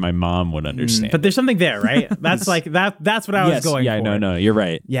works, whether my mom would understand. But there's something there, right? That's like that. That's what I was going for. Yeah, no, you're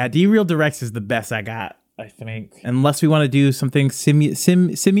right. Yeah, D-Real Directs is the best I got. I think. Unless we want to do something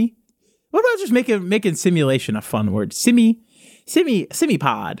simi. What about just making simulation a fun word? Simipod.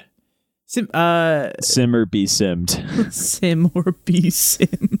 Sim or be simmed. Sim or be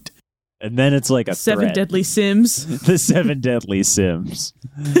simmed. And then it's like a 7 thread. Deadly Sims. The 7 Deadly Sims.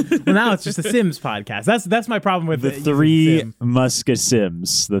 Well, now it's just a Sims podcast. That's my problem with The three Muska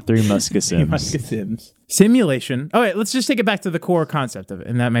Sims. The three Muska Sims. Muska Sims. Simulation. All right, let's just take it back to the core concept of it,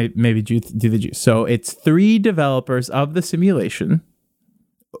 and that may maybe do the juice. So it's 3 developers of the simulation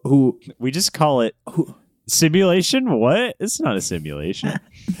who We just call it simulation. What? It's not a simulation.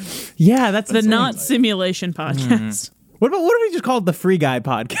 yeah, that's The Not Simulation podcast. What if we just call it the Free Guy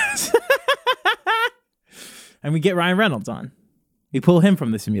podcast? And we get Ryan Reynolds on. We pull him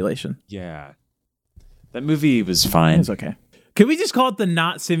from the simulation. Yeah. That movie was fine. It's okay. Could we just call it the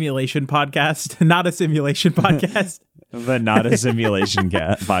Not Simulation podcast? Not a simulation podcast? The Not a Simulation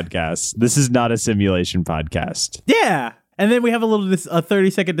podcast. This is not a simulation podcast. Yeah. And then we have a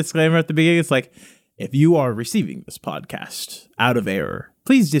 30-second disclaimer at the beginning. It's like, if you are receiving this podcast out of error,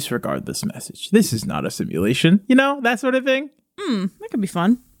 please disregard this message. This is not a simulation. You know, that sort of thing. That could be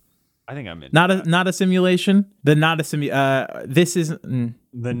fun. I think I'm in. Not a simulation. The not a sim. This is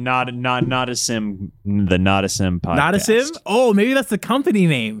the not a sim. The Not a Sim podcast. Not a sim. Oh, maybe that's the company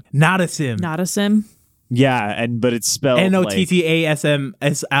name. Not a sim. Not a sim. Yeah, but it's spelled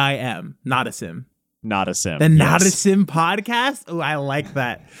NOTTASMSIM. Not a sim. Not a sim. The Not a Sim podcast. Oh, I like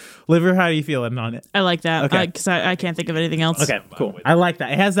that. Liver, how are you feeling on it? I like that. Okay. Because I can't think of anything else. Okay, cool. I like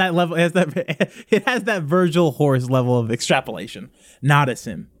that. It has that level. It has that Virgil Horse level of extrapolation. Not a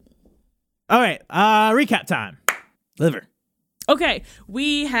sim. All right. Recap time. Liver. Okay,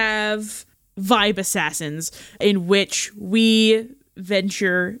 we have Vibe Assassins, in which we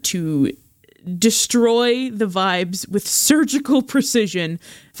venture to destroy the vibes with surgical precision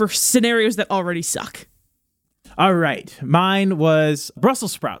for scenarios that already suck. All right. Mine was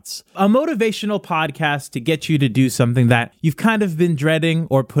Brussels Sprouts, a motivational podcast to get you to do something that you've kind of been dreading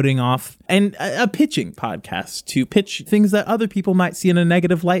or putting off, and a pitching podcast to pitch things that other people might see in a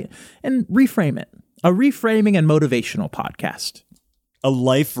negative light and reframe it. A reframing and motivational podcast. A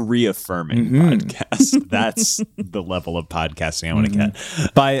life reaffirming podcast. That's the level of podcasting I want to get.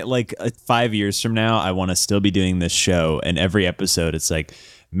 By 5 years from now, I want to still be doing this show, and every episode it's like,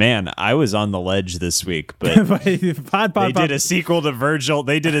 man, I was on the ledge this week, but they did a sequel to Virgil.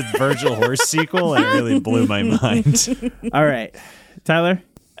 They did a Virgil Horse sequel, and it really blew my mind. All right. Tyler?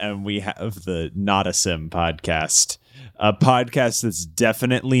 And we have the Not a Sim podcast, a podcast that's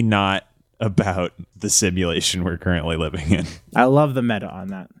definitely not about the simulation we're currently living in. I love the meta on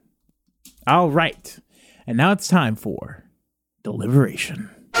that. All right. And now it's time for deliberation.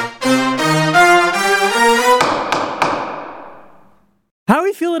 How are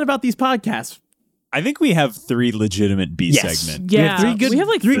we feeling about these podcasts? I think we have 3 legitimate B segments. Yeah, we have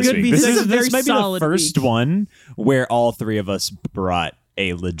three good B segments. This might be the first one where all 3 of us brought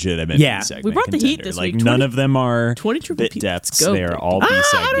a legitimate B segment. We brought the heat contender. this like week. None of them are 20 triple bit P. depths. Go, They are all B I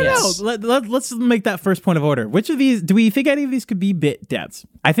segments. don't know. Let's make that first point of order. Which of these, do we think any of these could be bit depths?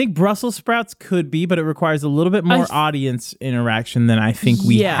 I think Brussels Sprouts could be, but it requires a little bit more audience interaction than I think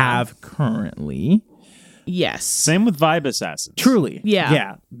we have currently. Yes. Same with Vibe Assassins. Truly.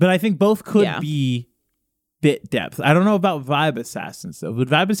 Yeah. But I think both could be bit depth. I don't know about Vibe Assassins though. Would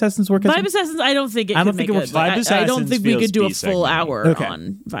Vibe Assassins work? Vibe Assassins, I don't think it. I don't think it works. I don't think we could do a B full segment. hour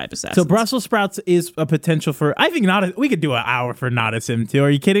on Vibe Assassins. So Brussels Sprouts is a potential for. I think we could do an hour for Not a Sim too. Are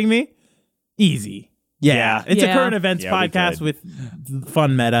you kidding me? Easy. Yeah. It's a current events podcast with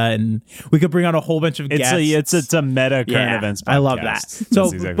fun meta, and we could bring on a whole bunch of guests. It's a meta current events podcast. I love that.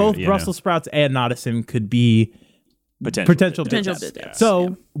 So both Brussels Sprouts and Not a Sim could be potential bit depths.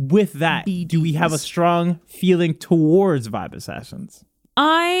 So with that, do we have a strong feeling towards Vibe Assassins?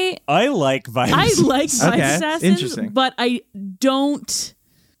 I like Vibe Assassins. I like Vibe Assassins, interesting. But I don't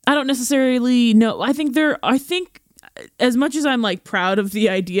necessarily know. I think as much as I'm like proud of the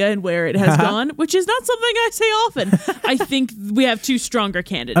idea and where it has gone, which is not something I say often, I think we have 2 stronger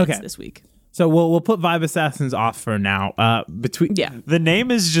candidates this week. So we'll put Vibe Assassins off for now. The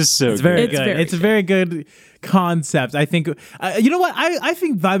name is just so it's very good. It's a very good concept. I think you know what? I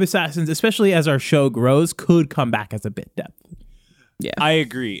think Vibe Assassins, especially as our show grows, could come back as a bit depth. Yeah, I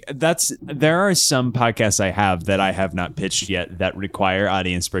agree. There are some podcasts I have that I have not pitched yet that require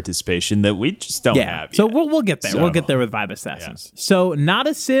audience participation that we just don't have yet. So we'll get there. We'll get there with Vibe Assassins. Yeah. So Not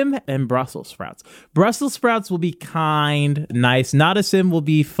a Sim and Brussels Sprouts. Brussels Sprouts will be kind, nice. Not a Sim will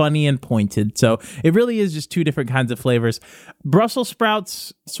be funny and pointed. So it really is just 2 different kinds of flavors. Brussels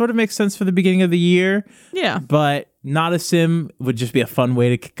Sprouts sort of makes sense for the beginning of the year. Yeah. But Not a Sim would just be a fun way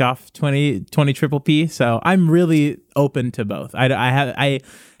to kick off 2020 Triple P. So I'm really open to both. I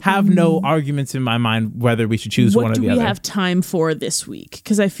have no arguments in my mind whether we should choose one or the other. What do we have time for this week?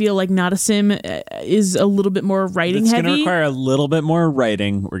 Because I feel like Not a Sim is a little bit more writing It's heavy. It's going to require a little bit more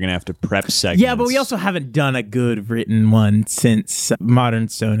writing. We're going to have to prep segments. Yeah, but we also haven't done a good written one since Modern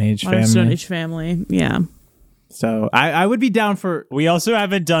Stone Age Family. Yeah. So I would be down for. We also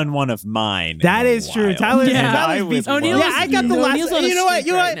haven't done one of mine. That is true. Tyler, I got the last. You know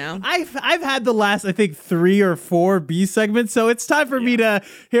what? Now. I've had the last, I think, 3 or 4 B segments. So it's time for me to.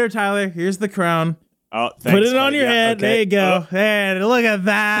 Here, Tyler. Here's the crown. Oh, thanks, put it on your head. Okay. There you go. And look at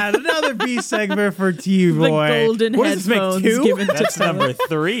that. Another B segment for T Boy. The golden what does headphones this make 2? given to That's number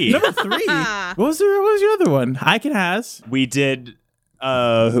 3. Number 3. What was your other one? I Can Has. We did.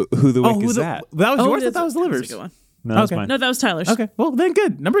 Who the Wick is that? That was yours. I thought that was the Livers. No, that was mine. No, that was Tyler's. Okay, well then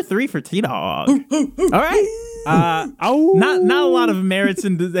good. Number 3 for T-Dog. All right. Not a lot of merits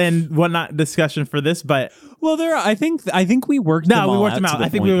and whatnot discussion for this, but I think we worked them all out. I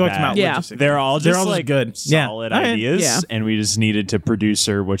think we worked them out. Yeah. They're all just like good, solid ideas, and we just needed to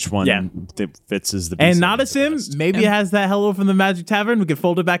producer which one that fits as the best. And Not a Sim, maybe it has that Hello from the Magic Tavern. We can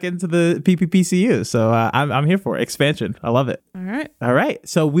fold it back into the PPPCU. So I'm here for it. Expansion. I love it. All right.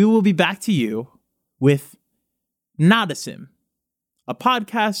 So we will be back to you with Not a Sim, a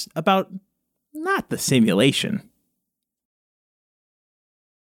podcast about not the simulation.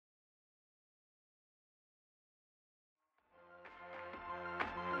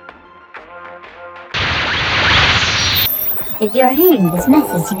 If you're hearing this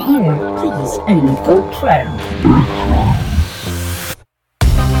message in error, please aim for crown.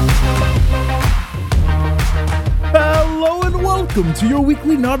 Hello and welcome to your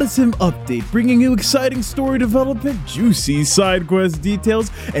weekly Not a Sim update, bringing you exciting story development, juicy side quest details,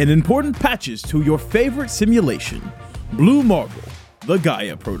 and important patches to your favorite simulation, Blue Marble, the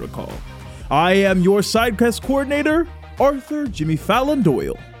Gaia Protocol. I am your side quest coordinator, Arthur Jimmy Fallon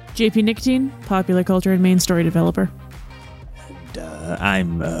Doyle. JP Nicotine, popular culture and main story developer.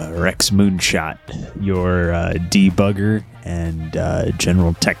 I'm Rex Moonshot, your debugger and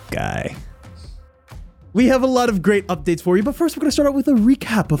general tech guy. We have a lot of great updates for you, but first we're going to start out with a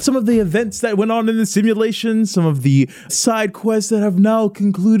recap of some of the events that went on in the simulation, some of the side quests that have now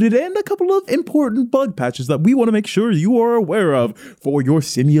concluded, and a couple of important bug patches that we want to make sure you are aware of for your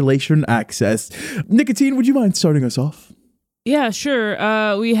simulation access. Nicotine, would you mind starting us off? Yeah,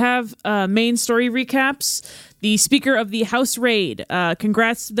 sure. We have main story recaps. The Speaker of the House Raid.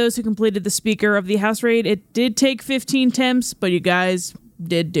 Congrats to those who completed the Speaker of the House Raid. It did take 15 attempts, but you guys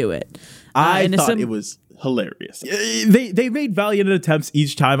did do it. I thought it was hilarious. They made valiant attempts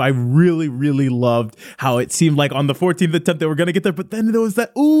each time. I really, really loved how it seemed like on the 14th attempt they were going to get there, but then there was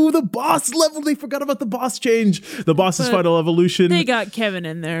that, the boss level. They forgot about the boss change, the boss's final evolution. They got Kevin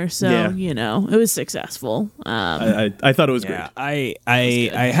in there, so, it was successful. I thought it was great. I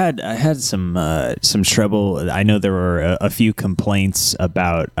had some trouble. I know there were a few complaints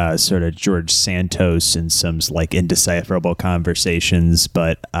about sort of George Santos and some like indecipherable conversations,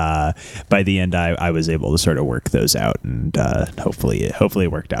 but by the end I was able to sort of work those out, and hopefully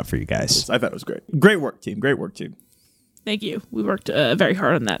it worked out for you guys. I thought it was great. Great work, team. Thank you. We worked very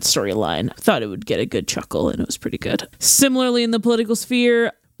hard on that storyline. Thought it would get a good chuckle, and it was pretty good. Similarly, in the political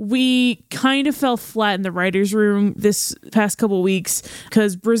sphere, we kind of fell flat in the writer's room this past couple weeks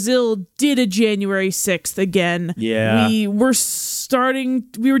because Brazil did a January 6th again. Yeah. We were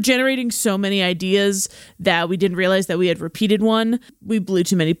generating so many ideas that we didn't realize that we had repeated one. We blew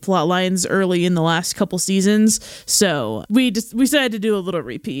too many plot lines early in the last couple seasons. So we decided to do a little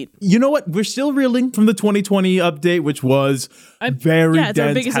repeat. You know what? We're still reeling from the 2020 update, which was very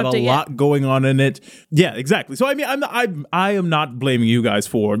dense, had a lot going on in it. Yeah, exactly. So I mean, I am not blaming you guys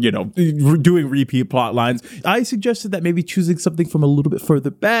for, doing repeat plot lines. I suggested that maybe choosing something from a little bit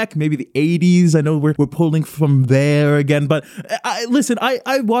further back, maybe the 80s. I know we're pulling from there again, but listen,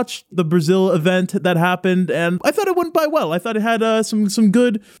 I watched the Brazil event that happened, and I thought it went by well. I thought it had some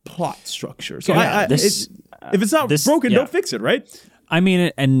good plot structure. So if it's not broken, don't fix it, right? I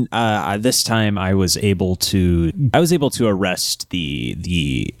mean, and this time I was able to arrest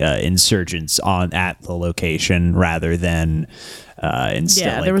the insurgents at the location rather than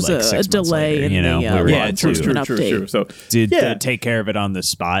instead. There was a delay in the true. So to take care of it on the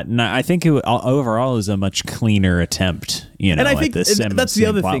spot, and I think overall it was a much cleaner attempt. And I think that's the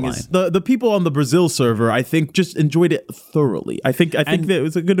other thing is the people on the Brazil server, I think, just enjoyed it thoroughly. I think that it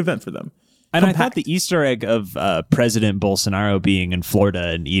was a good event for them. And I thought the Easter egg of President Bolsonaro being in Florida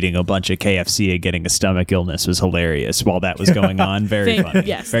and eating a bunch of KFC and getting a stomach illness was hilarious while that was going on. Very funny.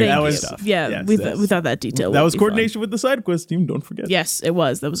 Yes, Very thank funny you. stuff. Yeah, Yes, we yes. thought that detail. That would was be coordination with the side quest team. Don't forget. Yes, it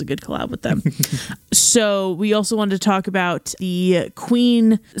was. That was a good collab with them. So we also wanted to talk about the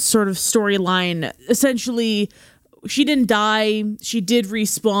Queen sort of storyline. Essentially, she didn't die. She did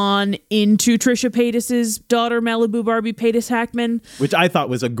respawn into Trisha Paytas's daughter, Malibu Barbie Paytas Hackman. Which I thought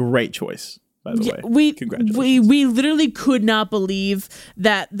was a great choice, by the way. We Congratulations. we literally could not believe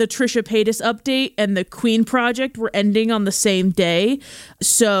that the Trisha Paytas update and the Queen project were ending on the same day.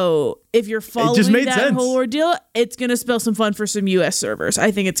 So if you're following made that sense. whole ordeal, it's going to spell some fun for some US servers.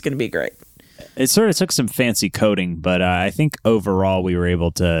 I think it's going to be great. It sort of took some fancy coding, but I think overall we were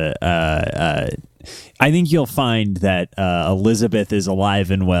able to. I think you'll find that Elizabeth is alive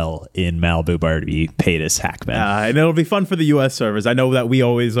and well in Malibu Barbie Paytas Hackman. And it'll be fun for the US servers. I know that we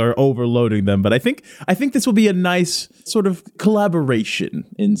always are overloading them, but I think this will be a nice sort of collaboration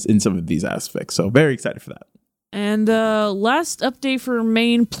in some of these aspects. So very excited for that. And last update for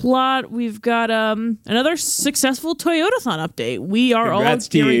main plot, we've got another successful Toyotathon update. We are Congrats, all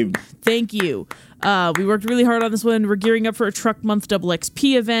gearing. team. Thank you. We worked really hard on this one. We're gearing up for a Truck Month Double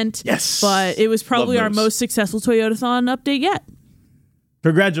XP event. Yes. But it was probably Love our those. most successful Toyotathon update yet.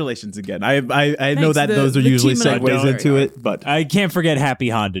 Congratulations again. I know Thanks, that the- those are the usually team and I segues don't. into it, but I can't forget Happy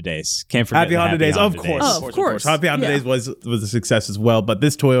Honda Days. Can't forget Happy the Honda Days, of Honda course, Oh, of course. Happy Honda Yeah. Days was a success as well, but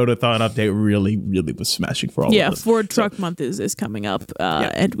this Toyotathon update really was smashing for all Yeah, of us. Ford Truck Month is coming up,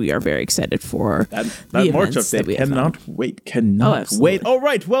 and we are very excited for That the March events that we update have cannot found. wait. Cannot absolutely. wait. All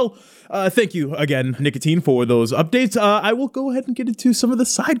right. Well, thank you again, Nicotine, for those updates. I will go ahead and get into some of the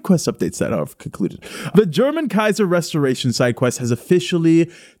side quest updates that have concluded. The German Kaiser Restoration side quest has officially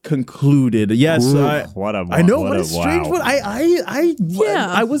concluded. Yes, Ooh, I know what a strange wow. one.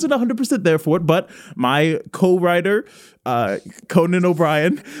 I wasn't 100% there for it, but my co-writer, Conan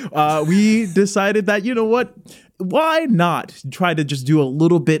O'Brien, we decided that, you know what? Why not try to just do a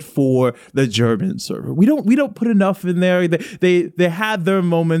little bit for the German server? We don't put enough in there. They had their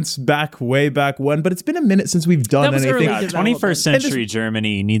moments way back when, but it's been a minute since we've done That was anything. early. 21st century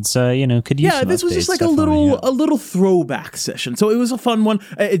Germany needs, could use Yeah, some this was just updates, like definitely, a little throwback session. So it was a fun one.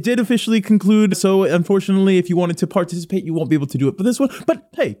 It did officially conclude. So unfortunately, if you wanted to participate, you won't be able to do it for this one. But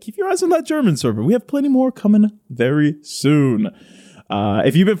hey, keep your eyes on that German server. We have plenty more coming very soon.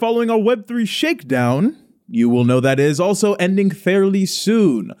 If you've been following our Web3 Shakedown, you will know that it is also ending fairly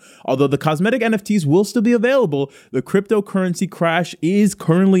soon. Although the cosmetic NFTs will still be available, the cryptocurrency crash is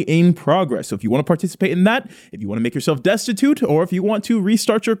currently in progress. So if you want to participate in that, if you want to make yourself destitute, or if you want to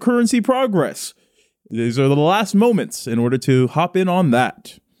restart your currency progress, these are the last moments in order to hop in on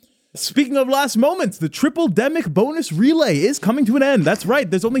that. Speaking of last moments, the Triple Demic bonus relay is coming to an end. That's right,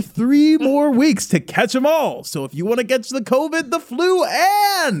 there's only 3 more weeks to catch them all. So if you want to catch the COVID, the flu,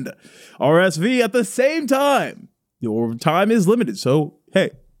 and RSV at the same time, your time is limited. So hey,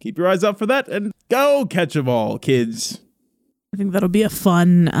 keep your eyes out for that and go catch them all, kids. I think that'll be a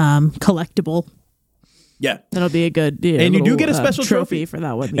fun collectible. Yeah. That'll be a good And you do little, get a special trophy for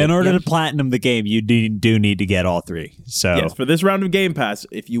that one. In order Yeah. to platinum the game, you do need to get all 3. So Yes, for this round of Game Pass,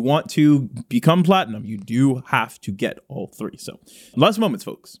 if you want to become platinum, you do have to get all 3. So last moments,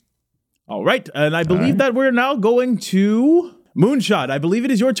 folks. All right, and I believe that we're now going to Moonshot. I believe it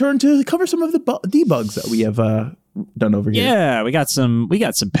is your turn to cover some of the debugs that we have done over here. Yeah, we got some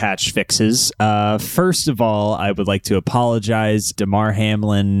patch fixes. First of all, I would like to apologize. Damar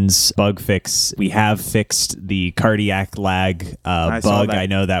Hamlin's bug fix. We have fixed the cardiac lag saw bug. that. I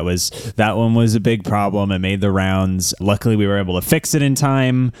know that one was a big problem. It made the rounds. Luckily, we were able to fix it in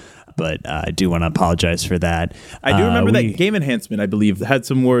time. But I do want to apologize for that. I do remember that Game Enhancement, I believe, had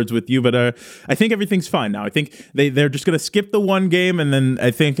some words with you, but I think everything's fine now. I think they're just going to skip the one game, and then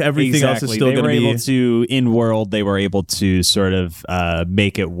I think everything else is still going to be... They were able to, in world, they were able to sort of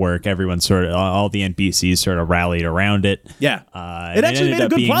make it work. Everyone sort of, all the NPCs sort of rallied around it. Yeah. And It actually ended made a up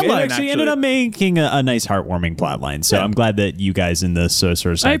good being- plot It line, actually ended up making a nice, heartwarming plot line. So I'm glad that you guys in the sort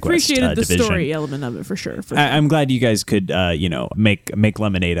of side I appreciated the division, story element of it for sure. I'm glad you guys could, make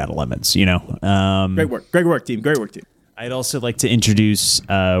lemonade out of lemons, Great work, team. Great work, team. I'd also like to introduce,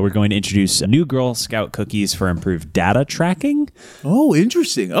 we're going to introduce new Girl Scout cookies for improved data tracking. Oh,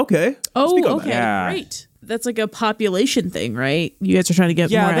 interesting. Okay. Oh, Speak on that. okay, Yeah. great. That's like a population thing, right? You guys are trying to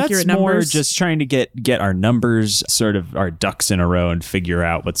get more accurate that's more numbers. just trying to get our numbers, sort of our ducks in a row and figure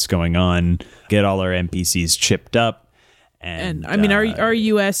out what's going on, get all our NPCs chipped up. And I mean, our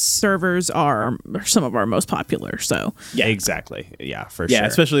U.S. servers are some of our most popular. So yeah, exactly. Yeah, for yeah, sure.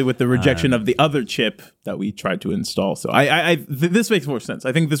 especially with the rejection of the other chip that we tried to install. So this makes more sense.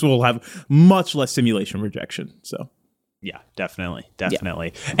 I think this will have much less simulation rejection. So yeah, definitely.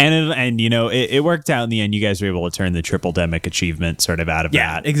 And you know, it worked out in the end. You guys were able to turn the triple demic achievement sort of out of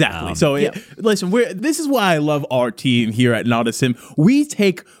that. Exactly. Listen, this is why I love our team here at Nautisym. We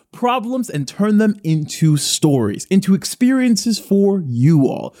take problems and turn them into stories, into experiences for you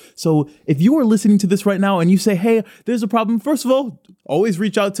all. So if you are listening to this right now and you say, hey, there's a problem, first of all, always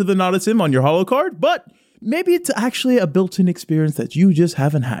reach out to the Nautisym on your holo card, but maybe it's actually a built-in experience that you just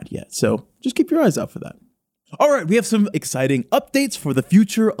haven't had yet. So just keep your eyes out for that. All right, we have some exciting updates for the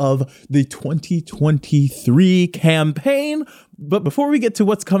future of the 2023 campaign. But before we get to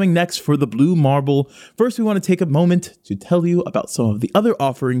what's coming next for the Blue Marble, first we want to take a moment to tell you about some of the other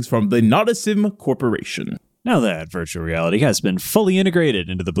offerings from the Nautisym Corporation. Now that virtual reality has been fully integrated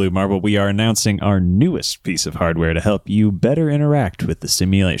into the Blue Marble, we are announcing our newest piece of hardware to help you better interact with the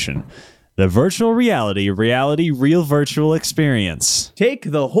simulation. The virtual reality real virtual experience.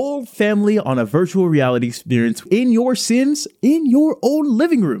 Take the whole family on a virtual reality experience in your Sims in your own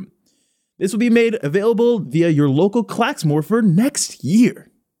living room. This will be made available via your local Klaxmorpher next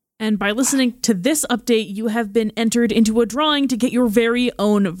year. And by listening to this update, you have been entered into a drawing to get your very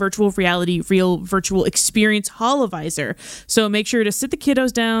own virtual reality, real virtual experience holovisor. So make sure to sit the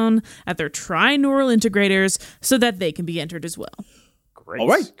kiddos down at their trineural integrators so that they can be entered as well. All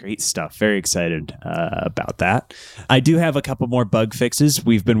right. Great stuff. Very excited about that. I do have a couple more bug fixes.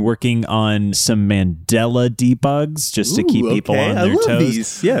 We've been working on some Mandela debugs just to keep people on their toes.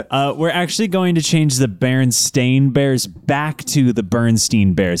 These. Yeah. We're actually going to change the Berenstain Bears back to the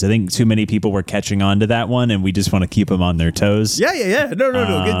Bernstein Bears. I think too many people were catching on to that one, and we just want to keep them on their toes. Yeah.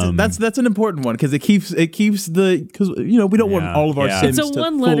 No. That's an important one because it keeps because we don't want all of our Sims to It's a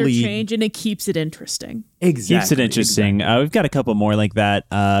one-letter change, and it keeps it interesting. Exactly. Keeps it interesting. Exactly. We've got a couple more like that.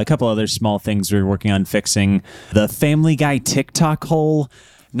 A couple other small things we're working on fixing. The Family Guy TikTok hole.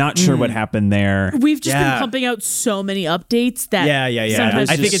 Not sure what happened there. We've just been pumping out so many updates that sometimes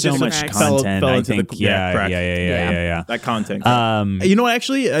I think it's so much content. Fell into I think, the yeah. That content.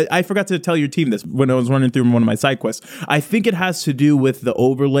 Actually, I forgot to tell your team this when I was running through one of my side quests. I think it has to do with the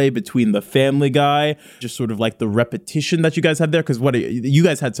overlay between the Family Guy, just sort of like the repetition that you guys had there. Because you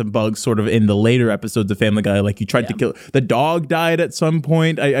guys had some bugs sort of in the later episodes of Family Guy, like you tried to kill the dog died at some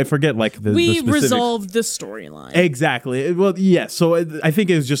point. I forget like the we specifics. Resolved the storyline exactly. Well, yeah. So I think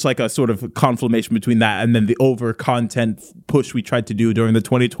it was just like a sort of confirmation between that and then the over content push we tried to do during the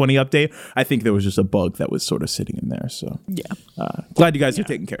 2020 update. I think there was just a bug that was sort of sitting in there. So glad you guys are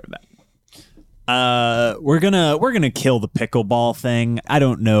taking care of that. We're gonna kill the pickleball thing. I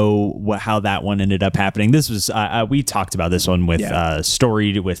don't know how that one ended up happening. This was we talked about this one with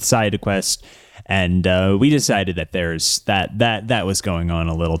story with side quest. And we decided that there's that was going on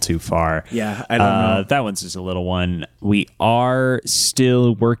a little too far. Yeah, I don't know. That one's just a little one. We are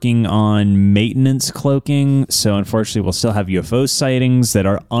still working on maintenance cloaking, so unfortunately, we'll still have UFO sightings that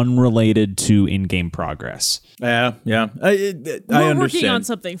are unrelated to in-game progress. Yeah. We're understand. working on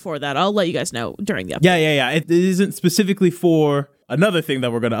something for that. I'll let you guys know during the update. Yeah. It isn't specifically for another thing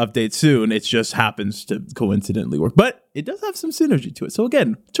that we're going to update soon. It just happens to coincidentally work. But it does have some synergy to it. So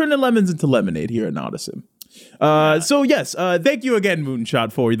again, turning lemons into lemonade here at Nautisym. So yes, thank you again,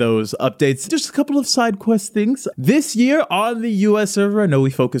 Moonshot, for those updates. Just a couple of side quest things. This year on the US server, I know we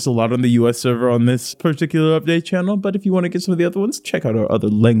focus a lot on the US server on this particular update channel, but if you want to get some of the other ones, check out our other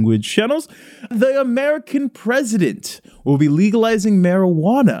language channels. The American president will be legalizing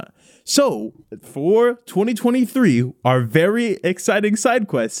marijuana. So, for 2023, our very exciting side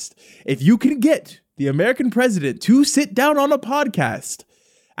quest, if you can get the American president to sit down on a podcast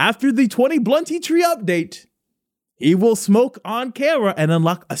after the 20 Blunty Tree update, he will smoke on camera and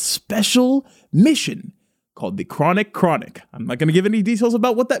unlock a special mission called the Chronic. I'm not going to give any details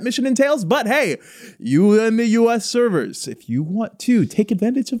about what that mission entails, but hey, you and the US servers, if you want to take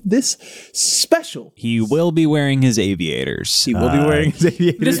advantage of this special. He will be wearing his aviators.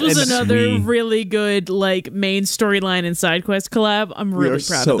 This was another really good main storyline and side quest collab. I'm really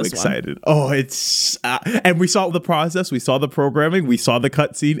proud of this excited. Oh, it's and we saw the process, we saw the programming, we saw the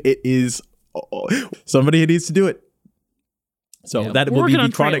cutscene. It is somebody needs to do it. So that will be the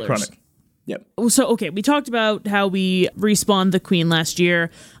Chronic. Yep. So, okay, we talked about how we respawned the Queen last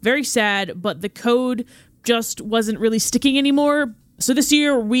year. Very sad, but the code just wasn't really sticking anymore. So this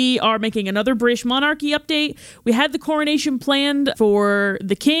year, we are making another British monarchy update. We had the coronation planned for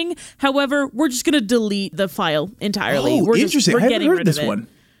the king. However, we're just going to delete the file entirely. Oh, interesting. I haven't heard this one.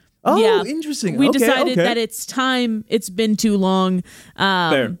 Oh, interesting. We Okay, decided okay. that it's time. It's been too long.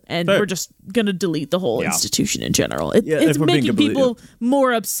 Fair. We're just going to delete the whole institution in general. It's if we're being making completely- people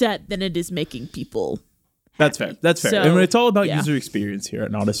more upset than it is making people. That's fair. That's fair. So, and it's all about yeah. user experience here at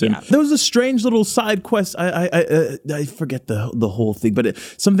Nauticin. There was a strange little side quest. I forget the whole thing, but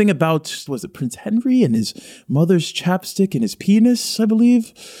something about, was it Prince Henry and his mother's chapstick and his penis, I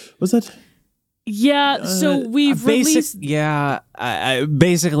believe? Was that? Yeah, so we've released...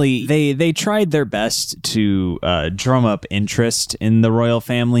 Basically, they tried their best to drum up interest in the royal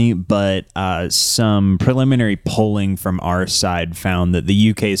family, but some preliminary polling from our side found that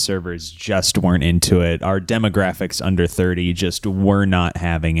the UK servers just weren't into it. Our demographics under 30 just were not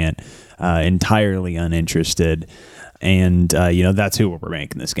having it, entirely uninterested. And, that's who we're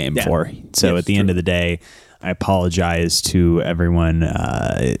making this game for. So at the end of the day, I apologize to everyone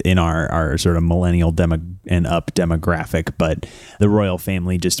in our sort of millennial and up demographic, but the royal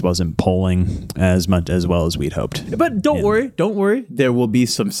family just wasn't polling as well as we'd hoped. But don't worry. There will be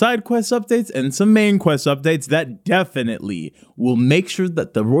some side quest updates and some main quest updates that definitely will make sure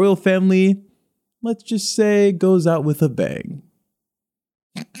that the royal family, let's just say, goes out with a bang.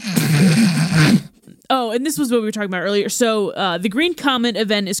 Oh, and this was what we were talking about earlier. So the Green Comet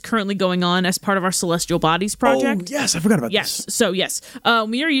event is currently going on as part of our Celestial Bodies project. Oh, yes, I forgot about this. So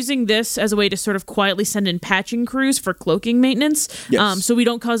we are using this as a way to sort of quietly send in patching crews for cloaking maintenance. Yes. So we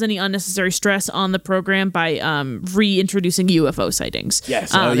don't cause any unnecessary stress on the program by reintroducing UFO sightings.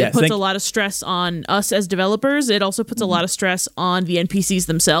 Yes. It puts a lot of stress on us as developers. It also puts a lot of stress on the NPCs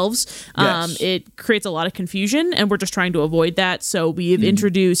themselves. Yes. It creates a lot of confusion, and we're just trying to avoid that. So we have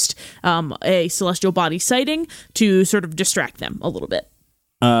introduced a Celestial Body sighting to sort of distract them a little bit.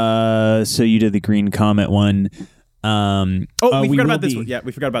 So you did the Green Comet one. We forgot about this one. Yeah,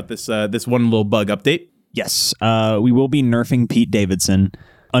 we forgot about this this one little bug update. Yes, we will be nerfing Pete Davidson.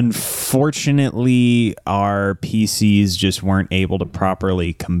 Unfortunately, our PCs just weren't able to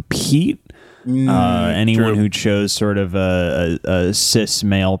properly compete. Anyone who chose sort of a cis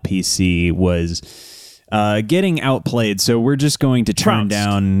male PC was getting outplayed, so we're just going to turn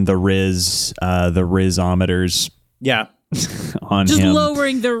down the Rizometers. Yeah, on just him.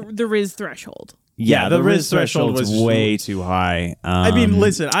 lowering the Riz threshold. Yeah, the Riz threshold was was way too high. I mean,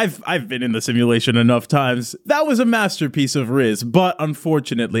 listen, I've been in the simulation enough times. That was a masterpiece of Riz, but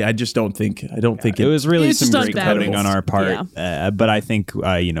unfortunately, I don't think it was really It's some just great unbettable. coding on our part. But I think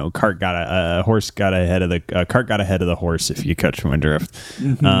cart got ahead of the horse. If you catch my drift,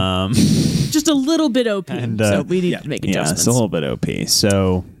 Just a little bit OP, so we need to make yeah, adjustments. it's a little bit OP.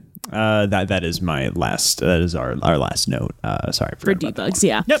 So that is my last. That is our last note. Sorry for debugs,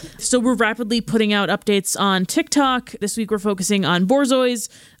 yeah. Yep. So we're rapidly putting out updates on TikTok. This week we're focusing on Borzois,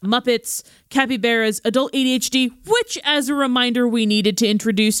 Muppets, capybaras, adult ADHD, which, as a reminder, we needed to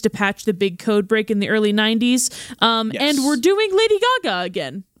introduce to patch the big code break in the early 90s. And we're doing Lady Gaga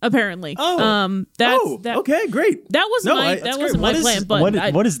again, apparently. Okay, great. That wasn't my plan.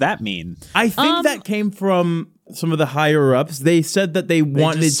 But what does that mean? I think that came from some of the higher ups. They said that they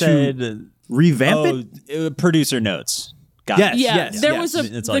wanted to revamp it. Producer notes. Yes. There was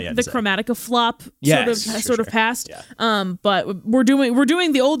the Chromatica flop sort of passed. Yeah. But we're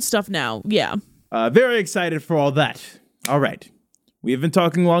doing the old stuff now. Yeah. Very excited for all that. All right. We have been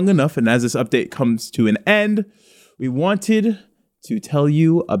talking long enough, and as this update comes to an end, we wanted to tell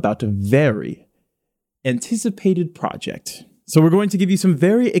you about a very anticipated project. So we're going to give you some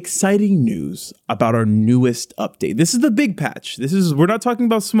very exciting news about our newest update. This is the big patch. We're not talking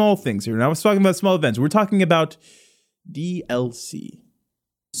about small things here. We're not talking about small events. We're talking about DLC.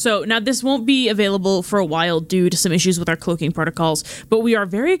 So now this won't be available for a while due to some issues with our cloaking protocols, but we are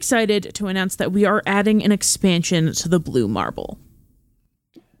very excited to announce that we are adding an expansion to the Blue Marble.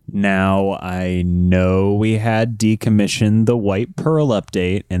 Now, I know we had decommissioned the White Pearl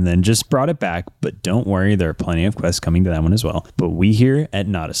update and then just brought it back, but don't worry, there are plenty of quests coming to that one as well. But we here at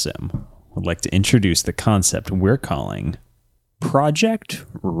Nauticin would like to introduce the concept we're calling Project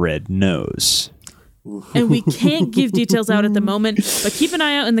Red Nose. And we can't give details out at the moment, but keep an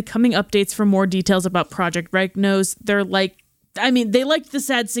eye out in the coming updates for more details about Project Red Nose. They liked the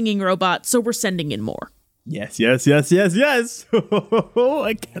sad singing robot, so we're sending in more. Yes. I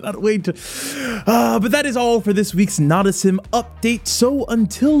cannot wait. But that is all for this week's Nauticin update. So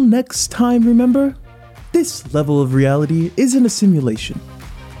until next time, remember, this level of reality isn't a simulation.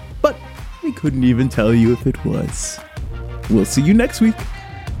 But we couldn't even tell you if it was. We'll see you next week.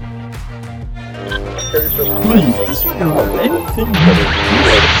 Please disregard anything but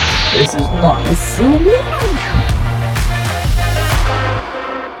this is not a simulation.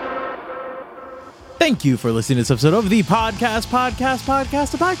 Thank you for listening to this episode of the podcast,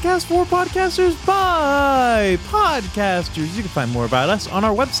 a podcast for podcasters by podcasters. You can find more about us on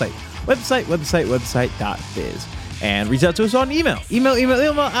our website, website.biz. And reach out to us on email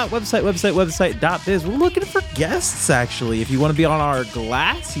at website.biz. We're looking for guests, actually. If you want to be on our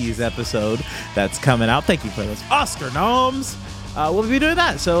Glassies episode that's coming out, thank you for those Oscar noms. We'll be doing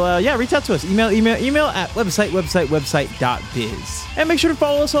that. So, reach out to us. Email at website.biz. And make sure to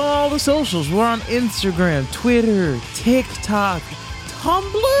follow us on all the socials. We're on Instagram, Twitter, TikTok,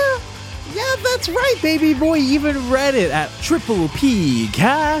 Tumblr. Yeah, that's right, baby boy. Even Reddit at Triple P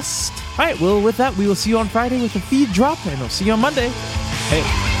Cast. All right, well, with that, we will see you on Friday with a feed drop, and I'll see you on Monday. Hey,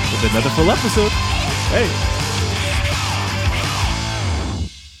 with another full episode. Hey.